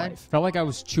entire life. Felt like I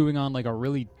was chewing on like a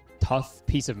really tough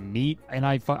piece of meat, and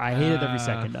I hated every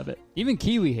second of it. Even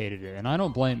Kiwi hated it, and I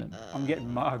don't blame him. I'm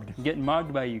getting mugged. I'm getting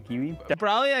mugged by you, Kiwi.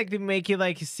 Probably like to make it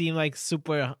like seem like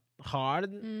super hard,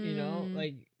 you know,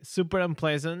 like super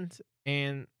unpleasant,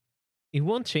 and it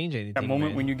won't change anything. That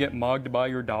moment when you get mugged by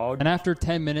your dog. And after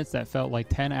 10 minutes that felt like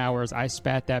 10 hours, I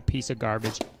spat that piece of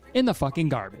garbage in the fucking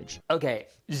garbage. Okay,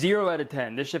 0 out of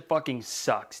 10. This shit fucking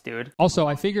sucks, dude. Also,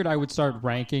 I figured I would start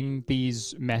ranking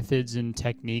these methods and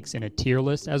techniques in a tier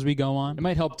list as we go on. It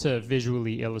might help to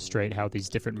visually illustrate how these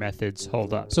different methods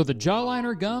hold up. So the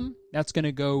jawliner gum, that's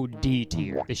gonna go D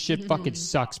tier. This shit fucking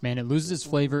sucks, man. It loses its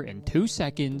flavor in 2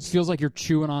 seconds. Feels like you're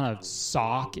chewing on a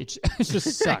sock. It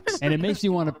just sucks. And it makes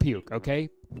you want to puke, okay?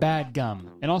 Bad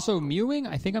gum. And also mewing,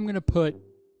 I think I'm gonna put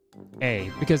A,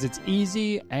 because it's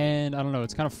easy and I don't know,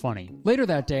 it's kind of funny. Later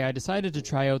that day, I decided to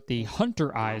try out the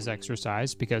Hunter Eyes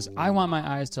exercise because I want my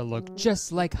eyes to look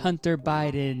just like Hunter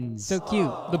Biden's. So cute.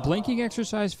 The blinking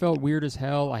exercise felt weird as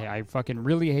hell. I fucking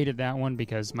really hated that one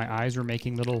because my eyes were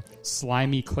making little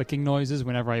slimy clicking noises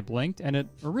whenever I blinked, and it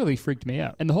really freaked me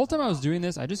out. And the whole time I was doing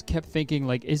this, I just kept thinking,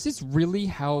 like, is this really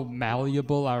how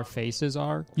malleable our faces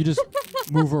are? You just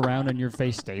move around and your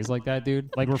face stays like that, dude?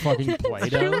 Like we're fucking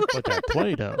Play-Doh? But they're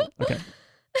Play-Doh. Okay.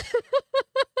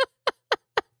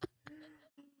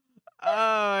 Oh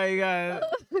my god.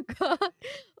 Oh god.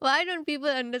 Why don't people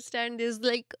understand this?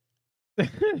 Like,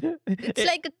 it's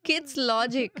like a kid's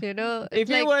logic, you know? If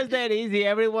It's it was that easy,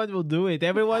 everyone will do it.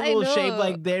 Everyone I will shape know.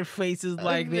 like their faces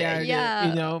like they are, yeah.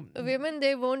 you know. Women,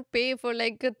 they won't pay for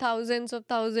like thousands of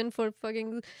thousands for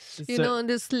fucking, you So- know,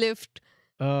 this lift.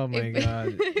 Oh my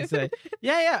god. It's like,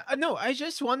 yeah. No, I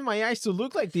just want my eyes to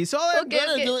look like this. All I'm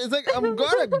gonna do is like I'm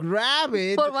gonna grab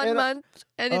it For 1 and month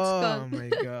and it's gone. Oh my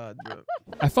god, bro.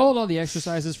 I followed all the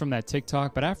exercises from that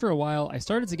TikTok, but after a while, I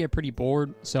started to get pretty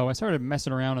bored, so I started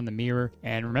messing around in the mirror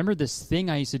and remembered this thing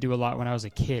I used to do a lot when I was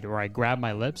a kid, where I grabbed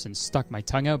my lips and stuck my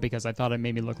tongue out because I thought it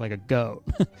made me look like a goat.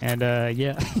 And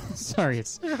yeah, sorry,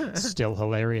 it's still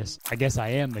hilarious. I guess I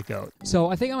am the goat. So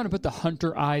I think I'm gonna put the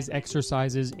Hunter Eyes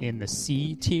exercises in the C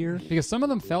tier because some of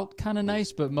them felt kind of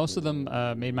nice, but most of them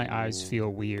made my eyes feel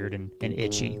weird and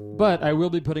itchy. But I will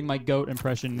be putting my goat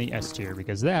impression in the S tier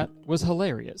because that was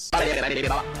hilarious.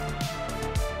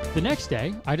 The next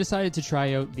day, I decided to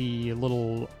try out the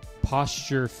little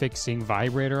posture fixing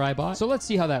vibrator I bought. So let's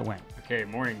see how that went. Okay,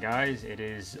 morning guys. It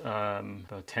is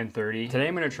about 10:30. Today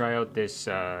I'm gonna try out this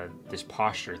this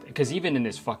posture thing. Because even in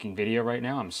this fucking video right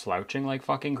now, I'm slouching like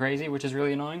fucking crazy, which is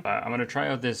really annoying. I'm gonna try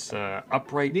out this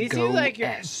upright This Go is like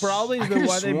S. probably I the could've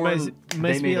one that sworn must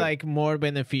they be made a- like more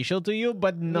beneficial to you,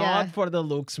 but not for the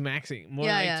Looksmaxxing. More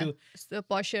like to It's the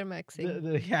posture maxing.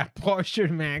 the posture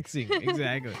maxing.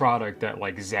 Exactly. product that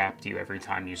like zapped you every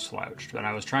time you slouched. And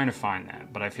I was trying to find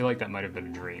that, but I feel like that might have been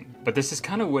a dream. But this is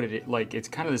kind of what it is. Like, it's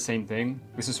kind of the same thing.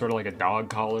 This is sort of like a dog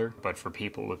collar, but for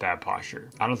people with bad posture.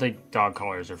 I don't think dog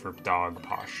collars are for dog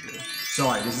posture.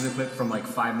 Sorry, this is a clip from like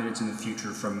 5 minutes in the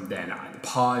future from then.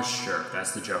 Posture.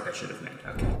 That's the joke I should have made.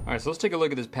 Okay. All right, so let's take a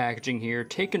look at this packaging here.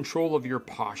 Take control of your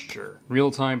posture.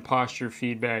 Real-time posture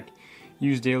feedback.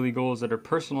 Use daily goals that are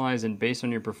personalized and based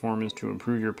on your performance to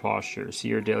improve your posture. See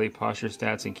your daily posture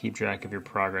stats and keep track of your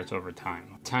progress over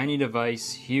time. Tiny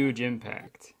device, huge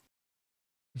impact.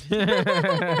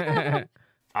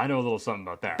 I know a little something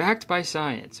about that. Backed by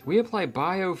science. We apply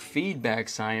biofeedback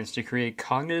science to create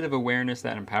cognitive awareness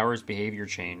that empowers behavior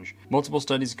change. Multiple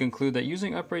studies conclude that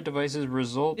using upright devices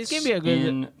results This can be a good.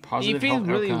 in positive if it health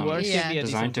really outcomes. works, it can be a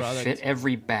Designed decent to product. fit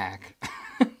every back.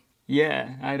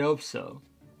 Yeah, I'd hope so.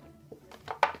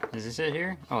 Is this it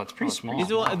here? Oh, it's pretty small. It's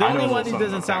the I only know a one little it something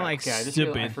doesn't about sound that. like I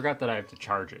stupid. forgot that I have to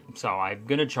charge it. So I'm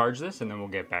gonna charge this and then we'll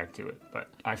get back to it. But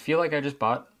I feel like I just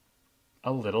bought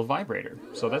a little vibrator.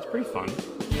 So that's pretty fun.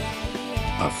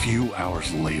 A few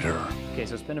hours later. Okay,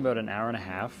 so it's been about an hour and a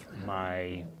half.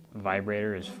 My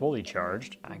vibrator is fully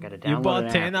charged. I gotta download You bought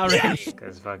 10 already?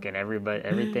 Because fucking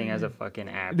everything has a fucking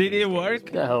app. Did these it days. work?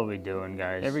 What the hell are we doing,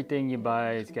 guys? Everything you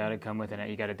buy, it's gotta come with an app.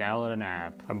 You gotta download an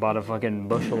app. I bought a fucking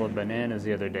bushel of bananas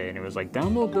the other day, and it was like,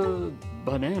 download the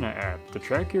banana app to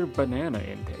track your banana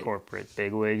intake. Corporate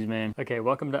bigwigs, man. Okay,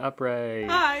 welcome to Upright.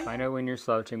 Hi. Find out when you're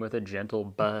slouching with a gentle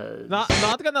buzz. Not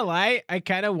gonna lie, I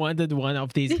kind of wanted one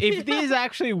of these. If this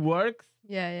actually works,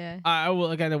 Yeah. I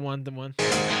will kind of want the one.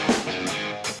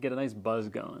 Get a nice buzz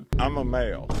going. I'm a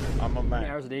male. How many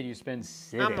hours a day do you spend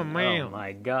sitting? I'm a male. Oh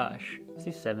my gosh. Let's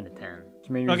do 7 to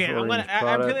 10. Okay,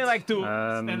 I'm feeling like to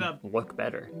stand up. Look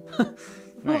better.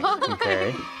 Nice.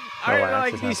 Okay. I don't Relax,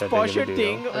 like it's not this that big of a posture deal.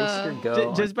 thing. Place your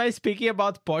go. Just by speaking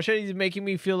about posture is making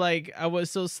me feel like I was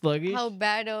so sluggish. How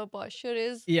bad our posture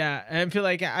is. Yeah, and I feel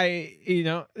like does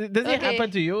it Okay.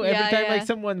 happen to you? Yeah, Every time like yeah.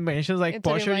 someone mentions like It's a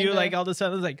posture, you like reminder. all of a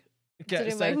sudden it's like, It's a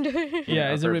it's like- reminder.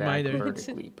 yeah, it's a Upper back reminder.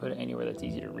 vertically. Put it anywhere that's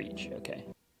easy to reach. Okay.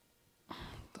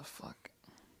 The fuck?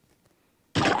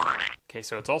 Okay,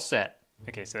 so it's all set.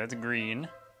 Okay, so that's green.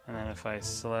 And then if I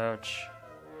slouch...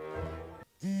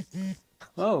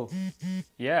 Oh.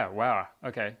 Yeah, wow.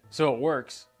 Okay. So it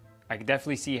works. I can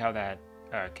definitely see how that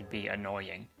could be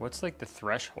annoying. What's like the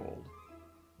threshold?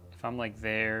 If I'm like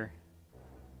there...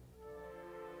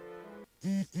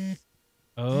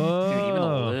 Oh. Dude, even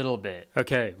a little bit.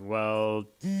 Okay, well...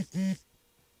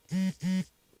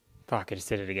 Fuck, I just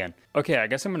did it again. Okay, I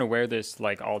guess I'm gonna wear this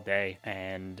like all day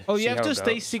and Oh, you see have how to it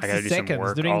stay goes. 60 I gotta do seconds some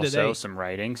work during the also, day. some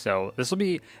writing. So this will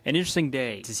be an interesting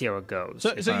day to see how it goes.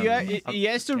 So If he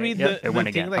has to read Yep, the it went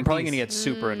thing again. like I'm probably this. gonna get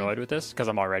super annoyed with this because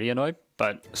I'm already annoyed.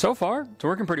 But so far, it's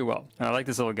working pretty well. And I like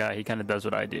this little guy. He kind of does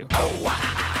what I do.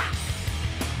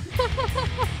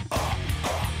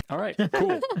 All right,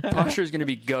 cool. Posture is gonna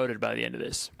be goated by the end of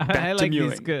this. Back I to like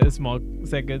mewing. these small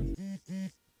seconds.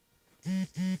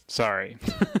 Sorry.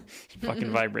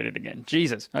 Fucking vibrated again.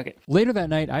 Jesus. Okay. Later that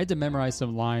night, I had to memorize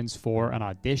some lines for an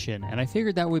audition, and I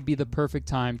figured that would be the perfect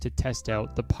time to test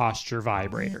out the posture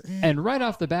vibrator. And right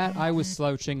off the bat, I was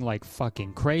slouching like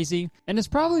fucking crazy, and it's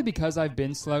probably because I've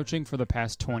been slouching for the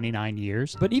past 29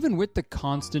 years, but even with the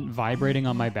constant vibrating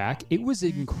on my back, it was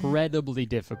incredibly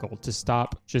difficult to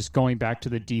stop just going back to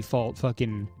the default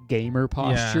fucking gamer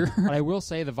posture. But I will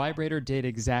say the vibrator did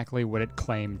exactly what it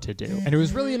claimed to do, and it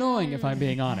was really annoying if I'm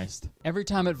being honest. Every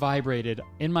time it vibrated,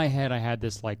 in my head I had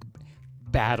this like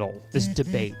battle, this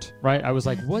debate, right? I was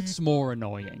like, what's more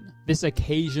annoying? This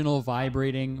occasional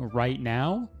vibrating right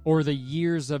now, or the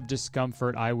years of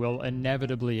discomfort I will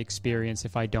inevitably experience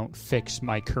if I don't fix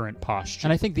my current posture?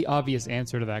 And I think the obvious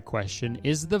answer to that question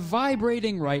is the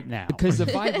vibrating right now, because the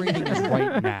vibrating is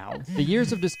right now. The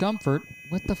years of discomfort,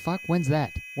 what the fuck? When's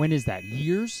that? When is that?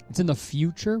 Years? It's in the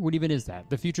future? What even is that?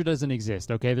 The future doesn't exist,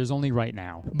 okay? There's only right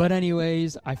now. But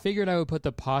anyways, I figured I would put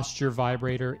the posture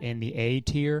vibrator in the A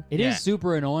tier. It is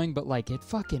super annoying, but like it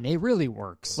really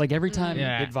works. Like every time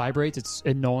it vibrates, it's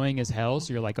annoying as hell.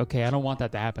 So you're like, okay, I don't want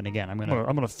that to happen again. I'm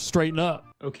gonna straighten up.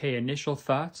 Okay, initial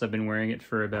thoughts. I've been wearing it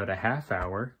for about a half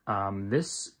hour.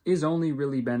 This is only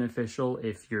really beneficial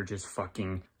if you're just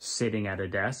fucking sitting at a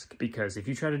desk, because if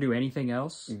you try to do anything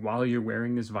else while you're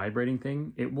wearing this vibrating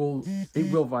thing, it will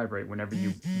vibrate whenever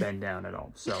you bend down at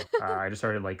all. So I just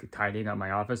started like tidying up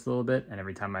my office a little bit, and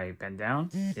every time I bend down,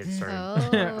 it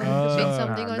started. Doing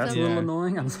something or That's a something. little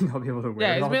annoying. I don't think I'll be able to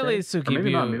wear it It's all mainly day. to Or keep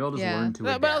maybe not. you- Maybe I'll just learn to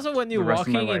But adapt also when you're the rest of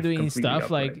my walking and life doing completely stuff,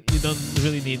 upright. like you don't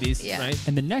really need this, Yeah. right?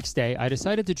 And the next day, I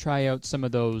decided to try out some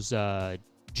of those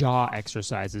jaw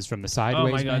exercises from the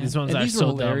sideways. Oh my God, man. these ones And are these so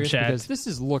were dumb, hilarious Chad. because this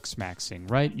is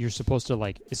Looksmaxxing, right? You're supposed to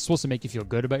it's supposed to make you feel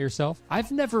good about yourself.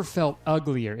 I've never felt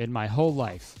uglier in my whole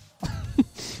life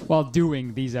while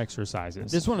doing these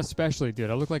exercises. This one especially,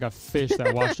 dude. I look like a fish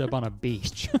that washed up on a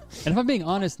beach. And if I'm being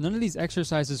honest, none of these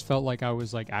exercises felt like I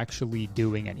was like actually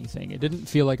doing anything. It didn't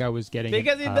feel like I was getting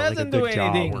Because it like a doesn't good do jaw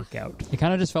anything. workout. It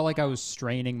kind of just felt like I was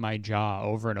straining my jaw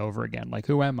over and over again. Like,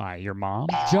 who am I? Your mom?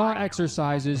 Jaw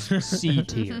exercises C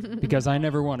tier, because I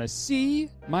never want to see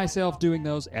myself doing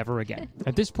those ever again.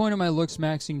 At this point in my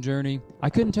Looksmaxxing journey,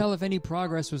 I couldn't tell if any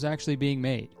progress was actually being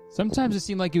made. Sometimes it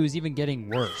seemed like it was even getting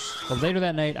worse. But later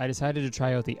that night, I decided to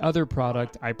try out the other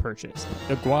product I purchased,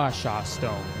 the Gua Sha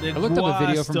Stone. The I looked up a Gua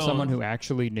video from Stone. someone who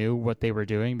actually knew what they were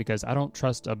doing, because I don't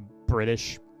trust a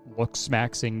British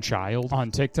Looksmaxxing child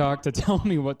on TikTok to tell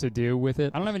me what to do with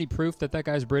it. I don't have any proof that that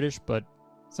guy's British, but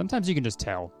sometimes you can just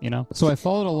tell, you know? So I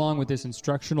followed along with this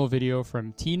instructional video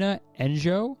from Tina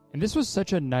Enjo, and this was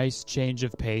such a nice change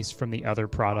of pace from the other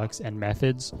products and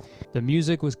methods. The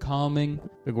music was calming,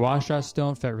 the Gua Sha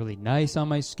Stone felt really nice on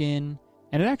my skin,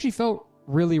 and it actually felt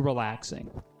really relaxing.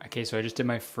 Okay, so I just did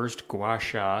my first gua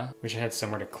sha. Wish I had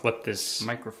somewhere to clip this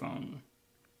microphone.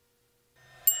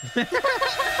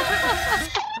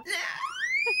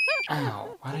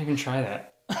 Ow, why did I even try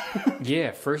that?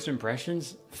 Yeah, first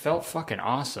impressions felt fucking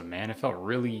awesome, man. It felt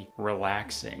really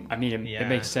relaxing. I mean, it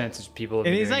makes sense as people have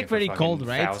been doing like it for pretty fucking cold,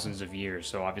 right? thousands of years.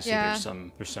 So obviously there's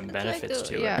some benefits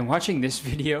to it. Yeah. And watching this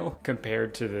video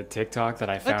compared to the TikTok that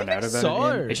I found out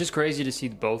about it in, it's just crazy to see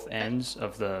both ends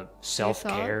of the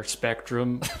self-care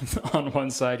spectrum. On one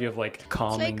side you have like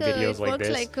calming videos like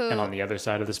this, and on the other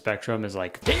side of the spectrum is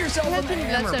like, get yourself in the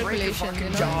hammer, break your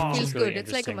fucking jaw. Feels really good.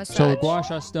 It's like a massage. So the gua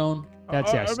sha stone,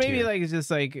 that's or maybe tier. like it's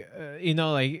just like you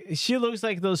know, like she looks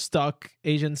like those stock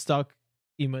Asian stock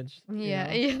image.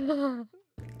 Yeah, you know?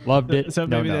 yeah. Loved it. So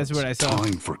No maybe that's notes. what I saw.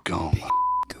 Time for gum.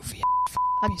 Goofy.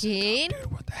 Again?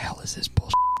 Dude, what the hell is this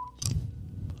bullshit?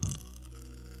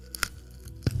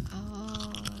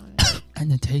 Oh. And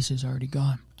the taste is already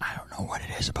gone. I don't know what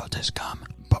it is about this gum,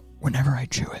 but whenever I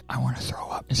chew it, I want to throw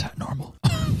up. Is that normal?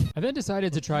 I then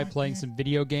decided to try playing some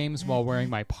video games while wearing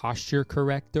my posture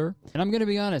corrector. And I'm going to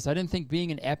be honest, I didn't think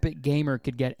being an epic gamer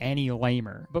could get any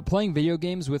lamer. But playing video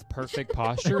games with perfect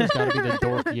posture has got to be the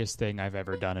dorkiest thing I've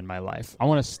ever done in my life. I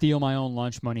want to steal my own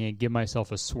lunch money and give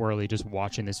myself a swirly just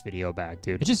watching this video back,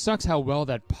 dude. It just sucks how well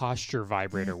that posture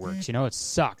vibrator works, you know? It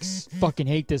sucks. Fucking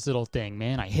hate this little thing,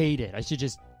 man. I hate it. I should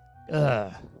just...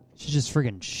 should just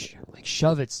friggin'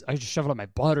 shove it. I should shove it up my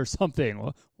butt or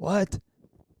something. What?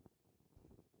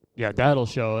 Yeah, that'll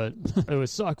show it. It would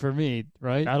suck for me,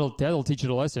 right? That'll teach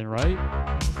you a lesson, right?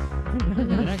 The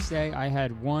next day, I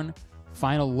had one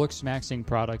final Looksmaxxing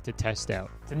product to test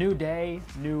out. It's a new day,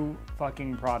 new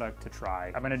fucking product to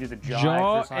try. I'm gonna do the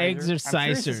jaw exerciser. I'm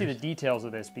curious to see the details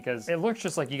of this because it looks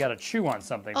just like you gotta chew on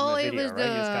something from the video, right? You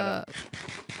just gotta...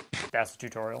 That's the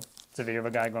tutorial. It's a video of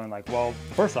a guy going like, well,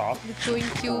 first off... Chewing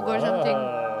cube or something.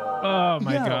 Oh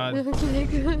my god.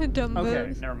 Like dumbbells.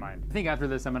 Okay, never mind. I think after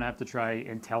this, I'm going to have to try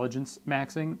intelligence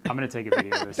maxing. I'm going to take a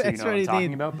video of this so you know what I'm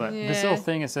talking about. But this little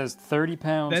thing, it says 30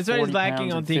 pounds, That's what 40 is lacking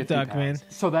pounds, on and 50 TikTok, pounds. man.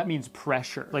 So that means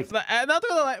pressure. Like, Not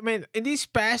gonna lie, man, in these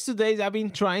past 2 days, I've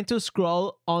been trying to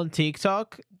scroll on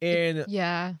TikTok and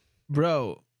Yeah.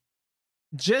 bro,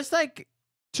 just like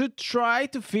to try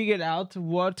to figure out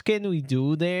what can we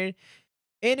do there,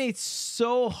 and it's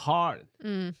so hard.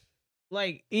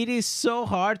 Like, it is so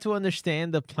hard to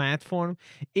understand the platform.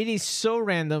 It is so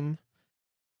random.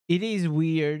 It is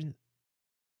weird.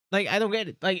 Like, I don't get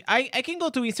it. Like, I can go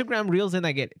to Instagram Reels and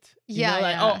I get it. You Yeah, know,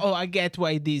 like, yeah. oh, I get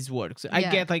why this works. I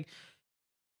Yeah. get, like...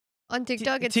 On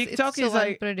TikTok, it's TikTok so is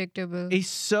like... unpredictable. It's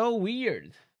so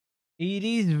weird. It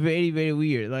is very, very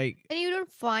weird. Like... And you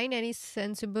don't find any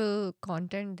sensible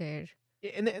content there.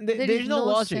 And There there's is no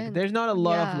logic. sense. There's not a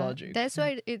lot of Yeah, logic. That's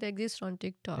why it exists on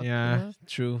TikTok. Yeah, You know?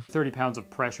 true. 30 pounds of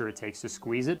pressure it takes to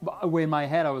squeeze it. But in my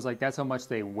head, I was like, that's how much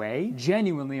they weigh.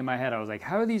 Genuinely in my head, I was like,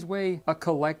 how do these weigh a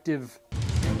collective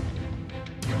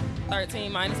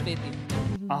 13 minus 50.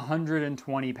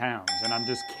 120 pounds, and I'm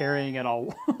just carrying it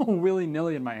all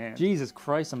willy-nilly in my hand. Jesus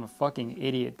Christ, I'm a fucking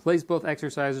idiot. Place both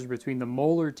exercises between the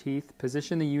molar teeth.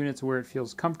 Position the units where it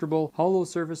feels comfortable. Hollow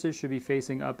surfaces should be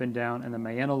facing up and down, and the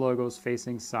Mayena logos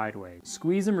facing sideways.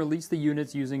 Squeeze and release the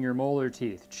units using your molar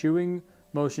teeth. Chewing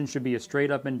motion should be a straight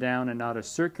up and down and not a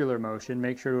circular motion.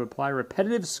 Make sure to apply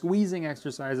repetitive squeezing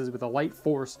exercises with a light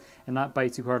force and not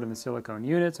bite too hard on the silicone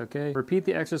units, okay? Repeat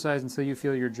the exercise until you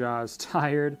feel your jaws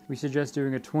tired. We suggest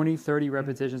doing a 20-30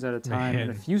 repetitions at a time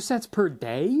and a few sets per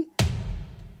day?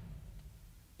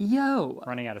 Yo!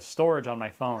 Running out of storage on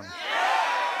my phone.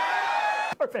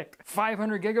 Perfect.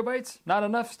 500 gigabytes? Not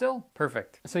enough still?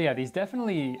 Perfect. So yeah, these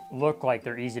definitely look like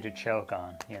they're easy to choke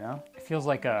on, you know? It feels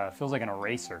like an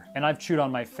eraser. And I've chewed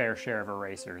on my fair share of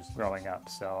erasers growing up,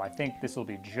 so I think this will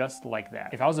be just like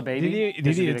that. If I was a baby,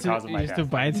 this would be the cause of my death. to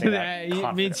bite Say that?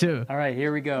 that Me too. All right,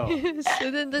 here we go.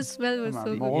 So then the smell was so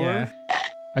good. More.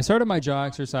 I started my jaw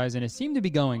exercise and it seemed to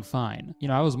be going fine. You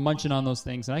know, I was munching on those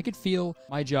things and I could feel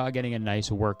my jaw getting a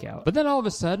nice workout. But then all of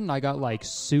a sudden I got like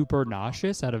super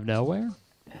nauseous out of nowhere.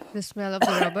 The smell of the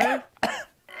rubber.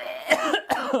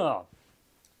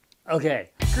 Okay,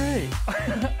 great.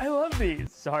 I love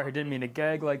these. Sorry, I didn't mean to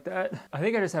gag like that. I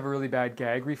think I just have a really bad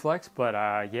gag reflex, but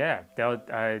yeah,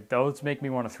 those make me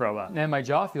want to throw up. And my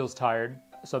jaw feels tired,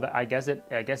 so that I guess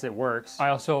it works. I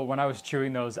also, when I was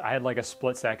chewing those, I had like a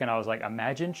split second. I was like,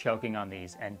 imagine choking on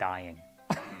these and dying.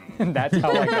 And that's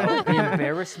how I go. The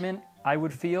embarrassment I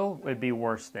would feel would be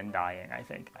worse than dying, I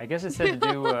think. I guess it said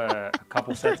to do a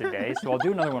couple sets a day, so I'll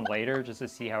do another one later just to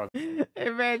see how it...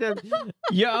 Imagine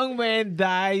Young man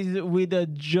dies with a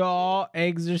jaw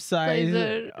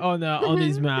exercise on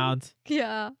his mouth.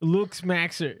 Yeah.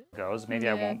 Looksmaxxing. Goes. Maybe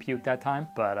I won't puke that time,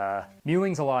 but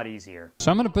mewing's a lot easier.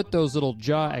 So I'm gonna put those little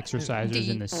jaw exercisers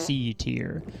in the C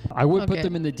tier. I would put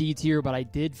them in the D tier, but I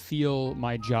did feel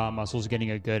my jaw muscles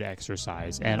getting a good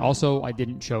exercise, and also I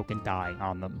didn't choke and die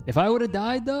on them. If I would have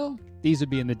died though, these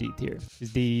would be in the D tier.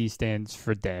 D stands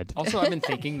for dead. Also, I've been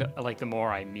thinking that, like, the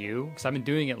more I mew, because I've been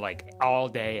doing it like all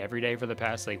day, every day for the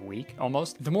past like week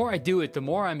almost. The more I do it, the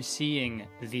more I'm seeing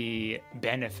the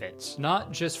benefits.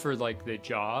 Not just for like the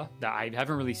jaw, that I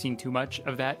haven't really seen too much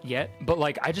of that yet, but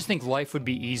like I just think life would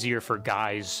be easier for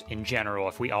guys in general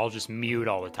if we all just mewed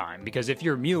all the time. Because if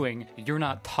you're mewing, you're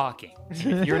not talking.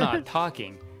 If you're not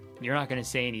talking, you're not gonna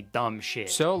say any dumb shit.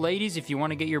 So, ladies, if you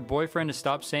want to get your boyfriend to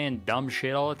stop saying dumb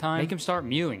shit all the time, make him start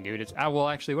mewing, dude. It's well,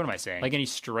 actually, what am I saying? Like any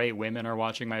straight women are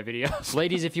watching my videos.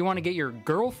 Ladies, if you want to get your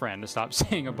girlfriend to stop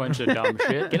saying a bunch of dumb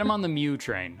shit, get him on the mew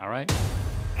train. All right.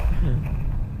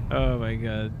 Oh my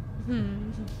god.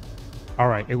 All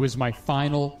right, it was my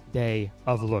final day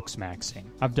of Looksmaxxing.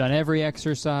 I've done every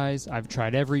exercise, I've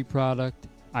tried every product,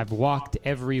 I've walked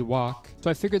every walk. So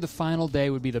I figured the final day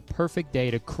would be the perfect day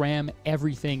to cram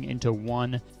everything into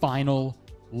one final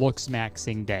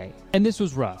Looksmaxxing day. And this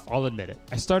was rough, I'll admit it.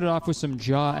 I started off with some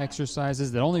jaw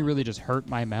exercises that only really just hurt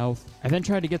my mouth. I then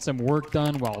tried to get some work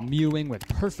done while mewing with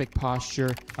perfect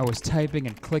posture. I was typing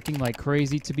and clicking like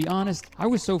crazy. To be honest, I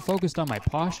was so focused on my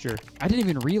posture, I didn't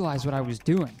even realize what I was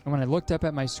doing. And when I looked up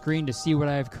at my screen to see what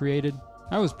I have created,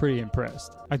 I was pretty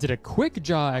impressed. I did a quick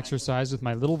jaw exercise with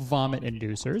my little vomit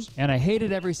inducers, and I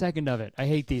hated every second of it. I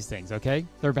hate these things, okay?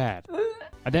 They're bad.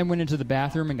 I then went into the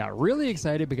bathroom and got really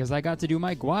excited because I got to do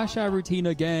my gua sha routine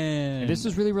again. And this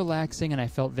was really relaxing and I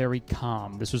felt very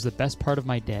calm. This was the best part of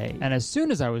my day. And as soon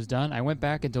as I was done, I went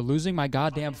back into losing my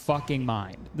goddamn fucking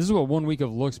mind. This is what 1 week of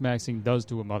Looksmaxxing does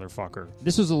to a motherfucker.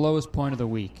 This was the lowest point of the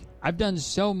week. I've done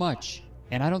so much,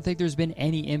 and I don't think there's been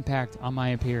any impact on my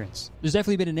appearance. There's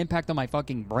definitely been an impact on my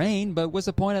fucking brain, but what's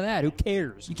the point of that? Who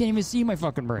cares? You can't even see my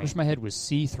fucking brain. I wish my head was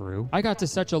see-through. I got to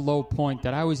such a low point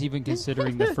that I was even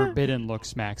considering the forbidden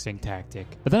Looksmaxxing tactic.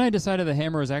 But then I decided the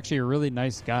Hammer was actually a really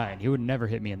nice guy, and he would never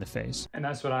hit me in the face. And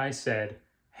that's what I said.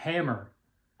 Hammer,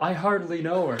 I hardly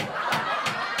know her.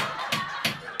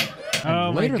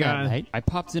 And later that night, I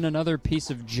popped in another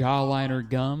piece of jawliner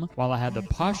gum while I had the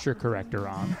posture corrector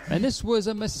on. And this was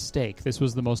a mistake. This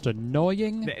was the most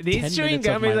annoying 10 minutes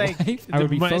of my life. I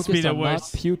would be focused on not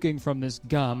puking from this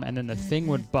gum, and then the thing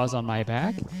would buzz on my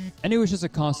back. And it was just a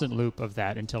constant loop of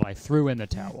that until I threw in the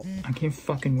towel. I can't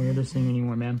fucking wear this thing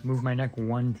anymore, man. Move my neck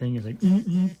one thing is like,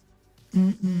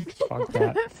 fuck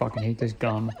that. I fucking hate this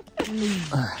gum.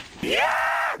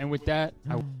 And with that,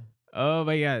 oh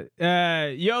my god.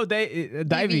 Yo,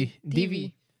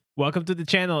 Divey. Welcome to the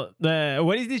channel.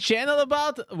 What is this channel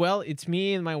about? Well, it's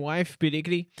me and my wife,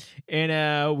 Perikri.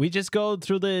 And we just go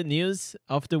through the news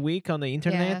of the week on the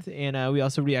internet. Yeah. And we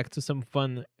also react to some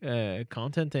fun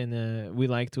content. And we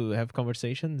like to have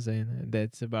conversations. And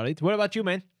that's about it. What about you,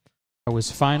 man? I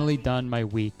was finally done my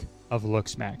week of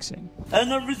Looksmaxxing. And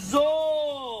the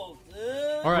result!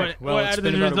 All right, well, it's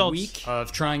been about a week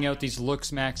of trying out these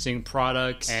Looksmaxxing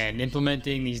products and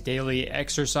implementing these daily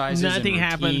exercises. Nothing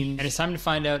happened. And it's time to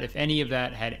find out if any of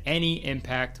that had any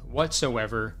impact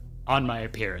whatsoever on my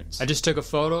appearance. I just took a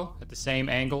photo at the same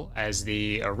angle as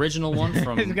the original one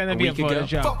from it's gonna a be week a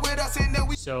ago.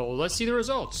 So let's see the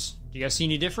results. Do you guys see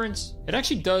any difference? It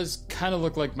actually does kind of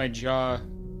look like my jaw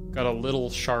got a little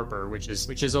sharper, which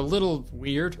is a little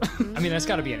weird. I mean, that's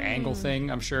got to be an angle thing,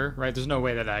 I'm sure, right? There's no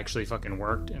way that actually fucking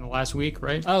worked in the last week,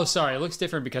 right? Oh, sorry, it looks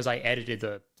different because I edited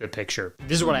the picture.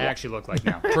 This is what I actually look like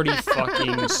now. Pretty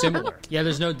fucking similar. Yeah,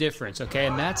 there's no difference, okay?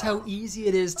 And that's how easy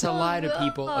it is to lie to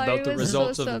people about the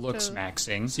results of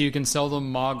Looksmaxxing, so you can sell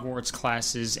them Mogwarts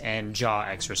classes and jaw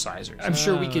exercisers. I'm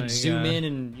sure we could zoom in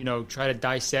and, you know, try to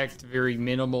dissect very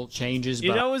minimal changes.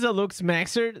 You know who's a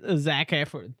Looksmaxxer? Zac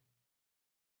Efron.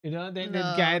 You know, that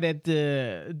guy that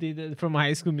did it from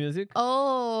High School Music?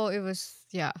 Oh, it was,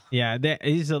 yeah. Yeah, that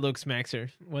is a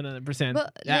Looksmaxxer, 100%.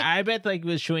 But, I bet, like,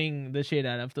 was showing the shit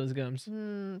out of those gums.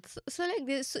 So like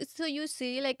this, so you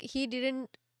see, like, he didn't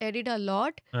edit a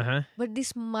lot, but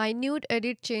this minute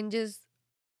edit changes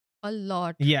a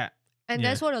lot. Yeah. And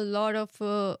that's what a lot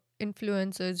of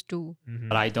influencers do.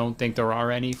 But I don't think there are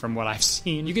any from what I've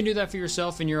seen. You can do that for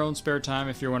yourself in your own spare time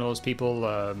if you're one of those people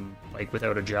like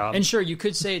without a job. And sure, you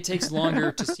could say it takes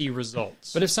longer to see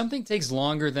results. But if something takes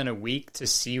longer than a week to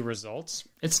see results,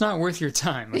 It's not worth your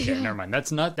time. Okay, never mind.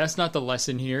 That's not the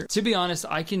lesson here. To be honest,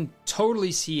 I can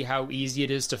totally see how easy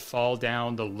it is to fall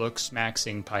down the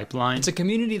Looksmaxxing pipeline. It's a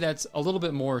community that's a little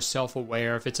bit more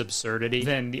self-aware of its absurdity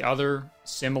than the other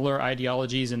similar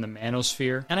ideologies in the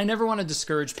manosphere, and I never want to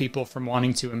discourage people from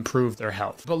wanting to improve their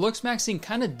health. But Looksmaxxing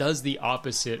kind of does the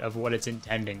opposite of what it's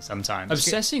intending sometimes.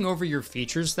 Obsessing over your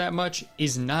features that much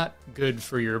is not good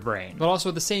for your brain. But also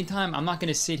at the same time, I'm not going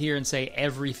to sit here and say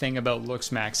everything about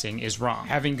Looksmaxxing is wrong.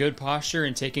 Having good posture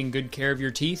and taking good care of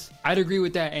your teeth, I'd agree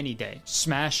with that any day.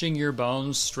 Smashing your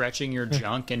bones, stretching your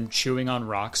junk, and chewing on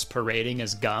rocks parading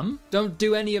as gum? Don't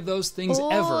do any of those things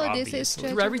ever, obviously.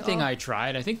 Through everything I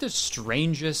tried, I think the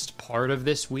strangest part of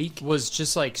this week was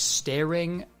just like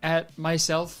staring at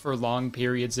myself for long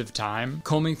periods of time,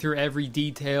 combing through every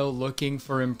detail, looking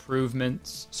for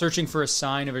improvements, searching for a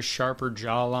sign of a sharper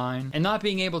jawline, and not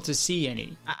being able to see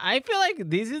any. I feel like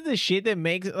this is the shit that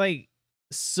makes like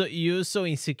you so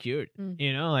insecure.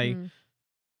 You know, like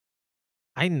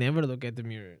I never look at the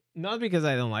mirror, not because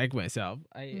I don't like myself.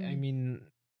 I mean,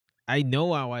 I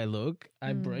know how I look.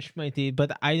 I brush my teeth,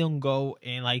 but I don't go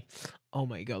and like, oh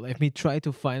my god, let me try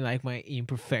to find like my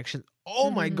imperfection.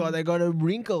 Oh my god, I got a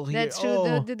wrinkle here. That's true.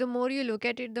 Oh. The more you look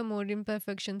at it, the more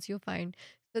imperfections you find.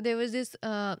 So there was this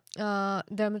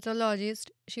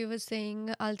dermatologist. She was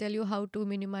saying, "I'll tell you how to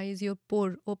minimize your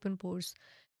open pores,"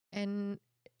 and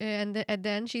at the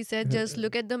end she said, "Just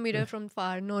look at the mirror from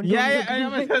far. No, don't look I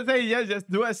was gonna say, just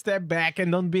do a step back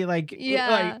and don't be like,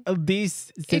 like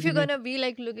this. If you're gonna be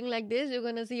like looking like this, you're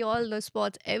gonna see all the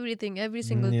spots, everything, every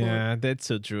single pore." Yeah, that's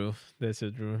so true. That's so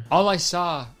true. All I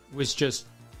saw was just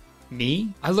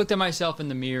me. I looked at myself in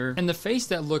the mirror, and the face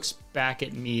that looks back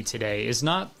at me today is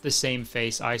not the same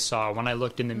face I saw when I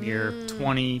looked in the mirror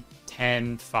 20,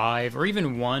 10, 5, or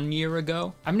even 1 year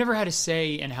ago. I've never had a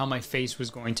say in how my face was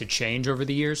going to change over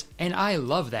the years, and I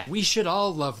love that. We should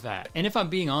all love that. And if I'm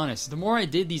being honest, the more I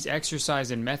did these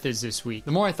exercise and methods this week,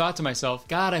 the more I thought to myself,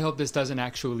 God, I hope this doesn't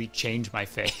actually change my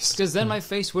face. Because then my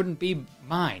face wouldn't be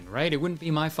mine, right? It wouldn't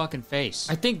be my fucking face.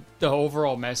 I think the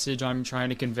overall message I'm trying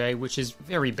to convey, which is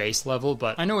very base level,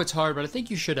 but I know it's hard, but I think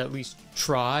you should at least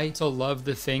try to love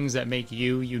the things that make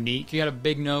you unique. You got a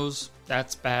big nose,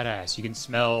 that's badass. You can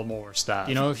smell more stuff.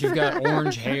 You know, if you've got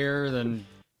orange hair, then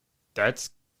that's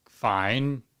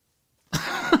fine.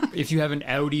 If you have an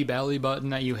outie belly button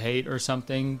that you hate or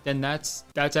something, then that's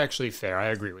actually fair. I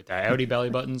agree with that. Outie belly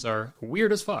buttons are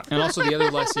weird as fuck. And also the other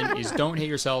lesson is don't hit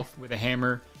yourself with a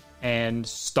hammer and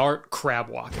start crab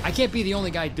walking. I can't be the only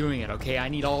guy doing it, okay? I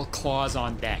need all claws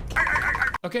on deck.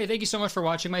 Okay, thank you so much for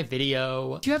watching my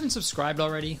video. If you haven't subscribed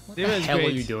already, what the hell are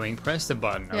you doing? Press the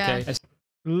button, okay?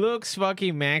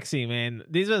 Looksmaxxing, man.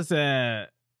 This was I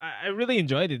really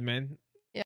enjoyed it, man.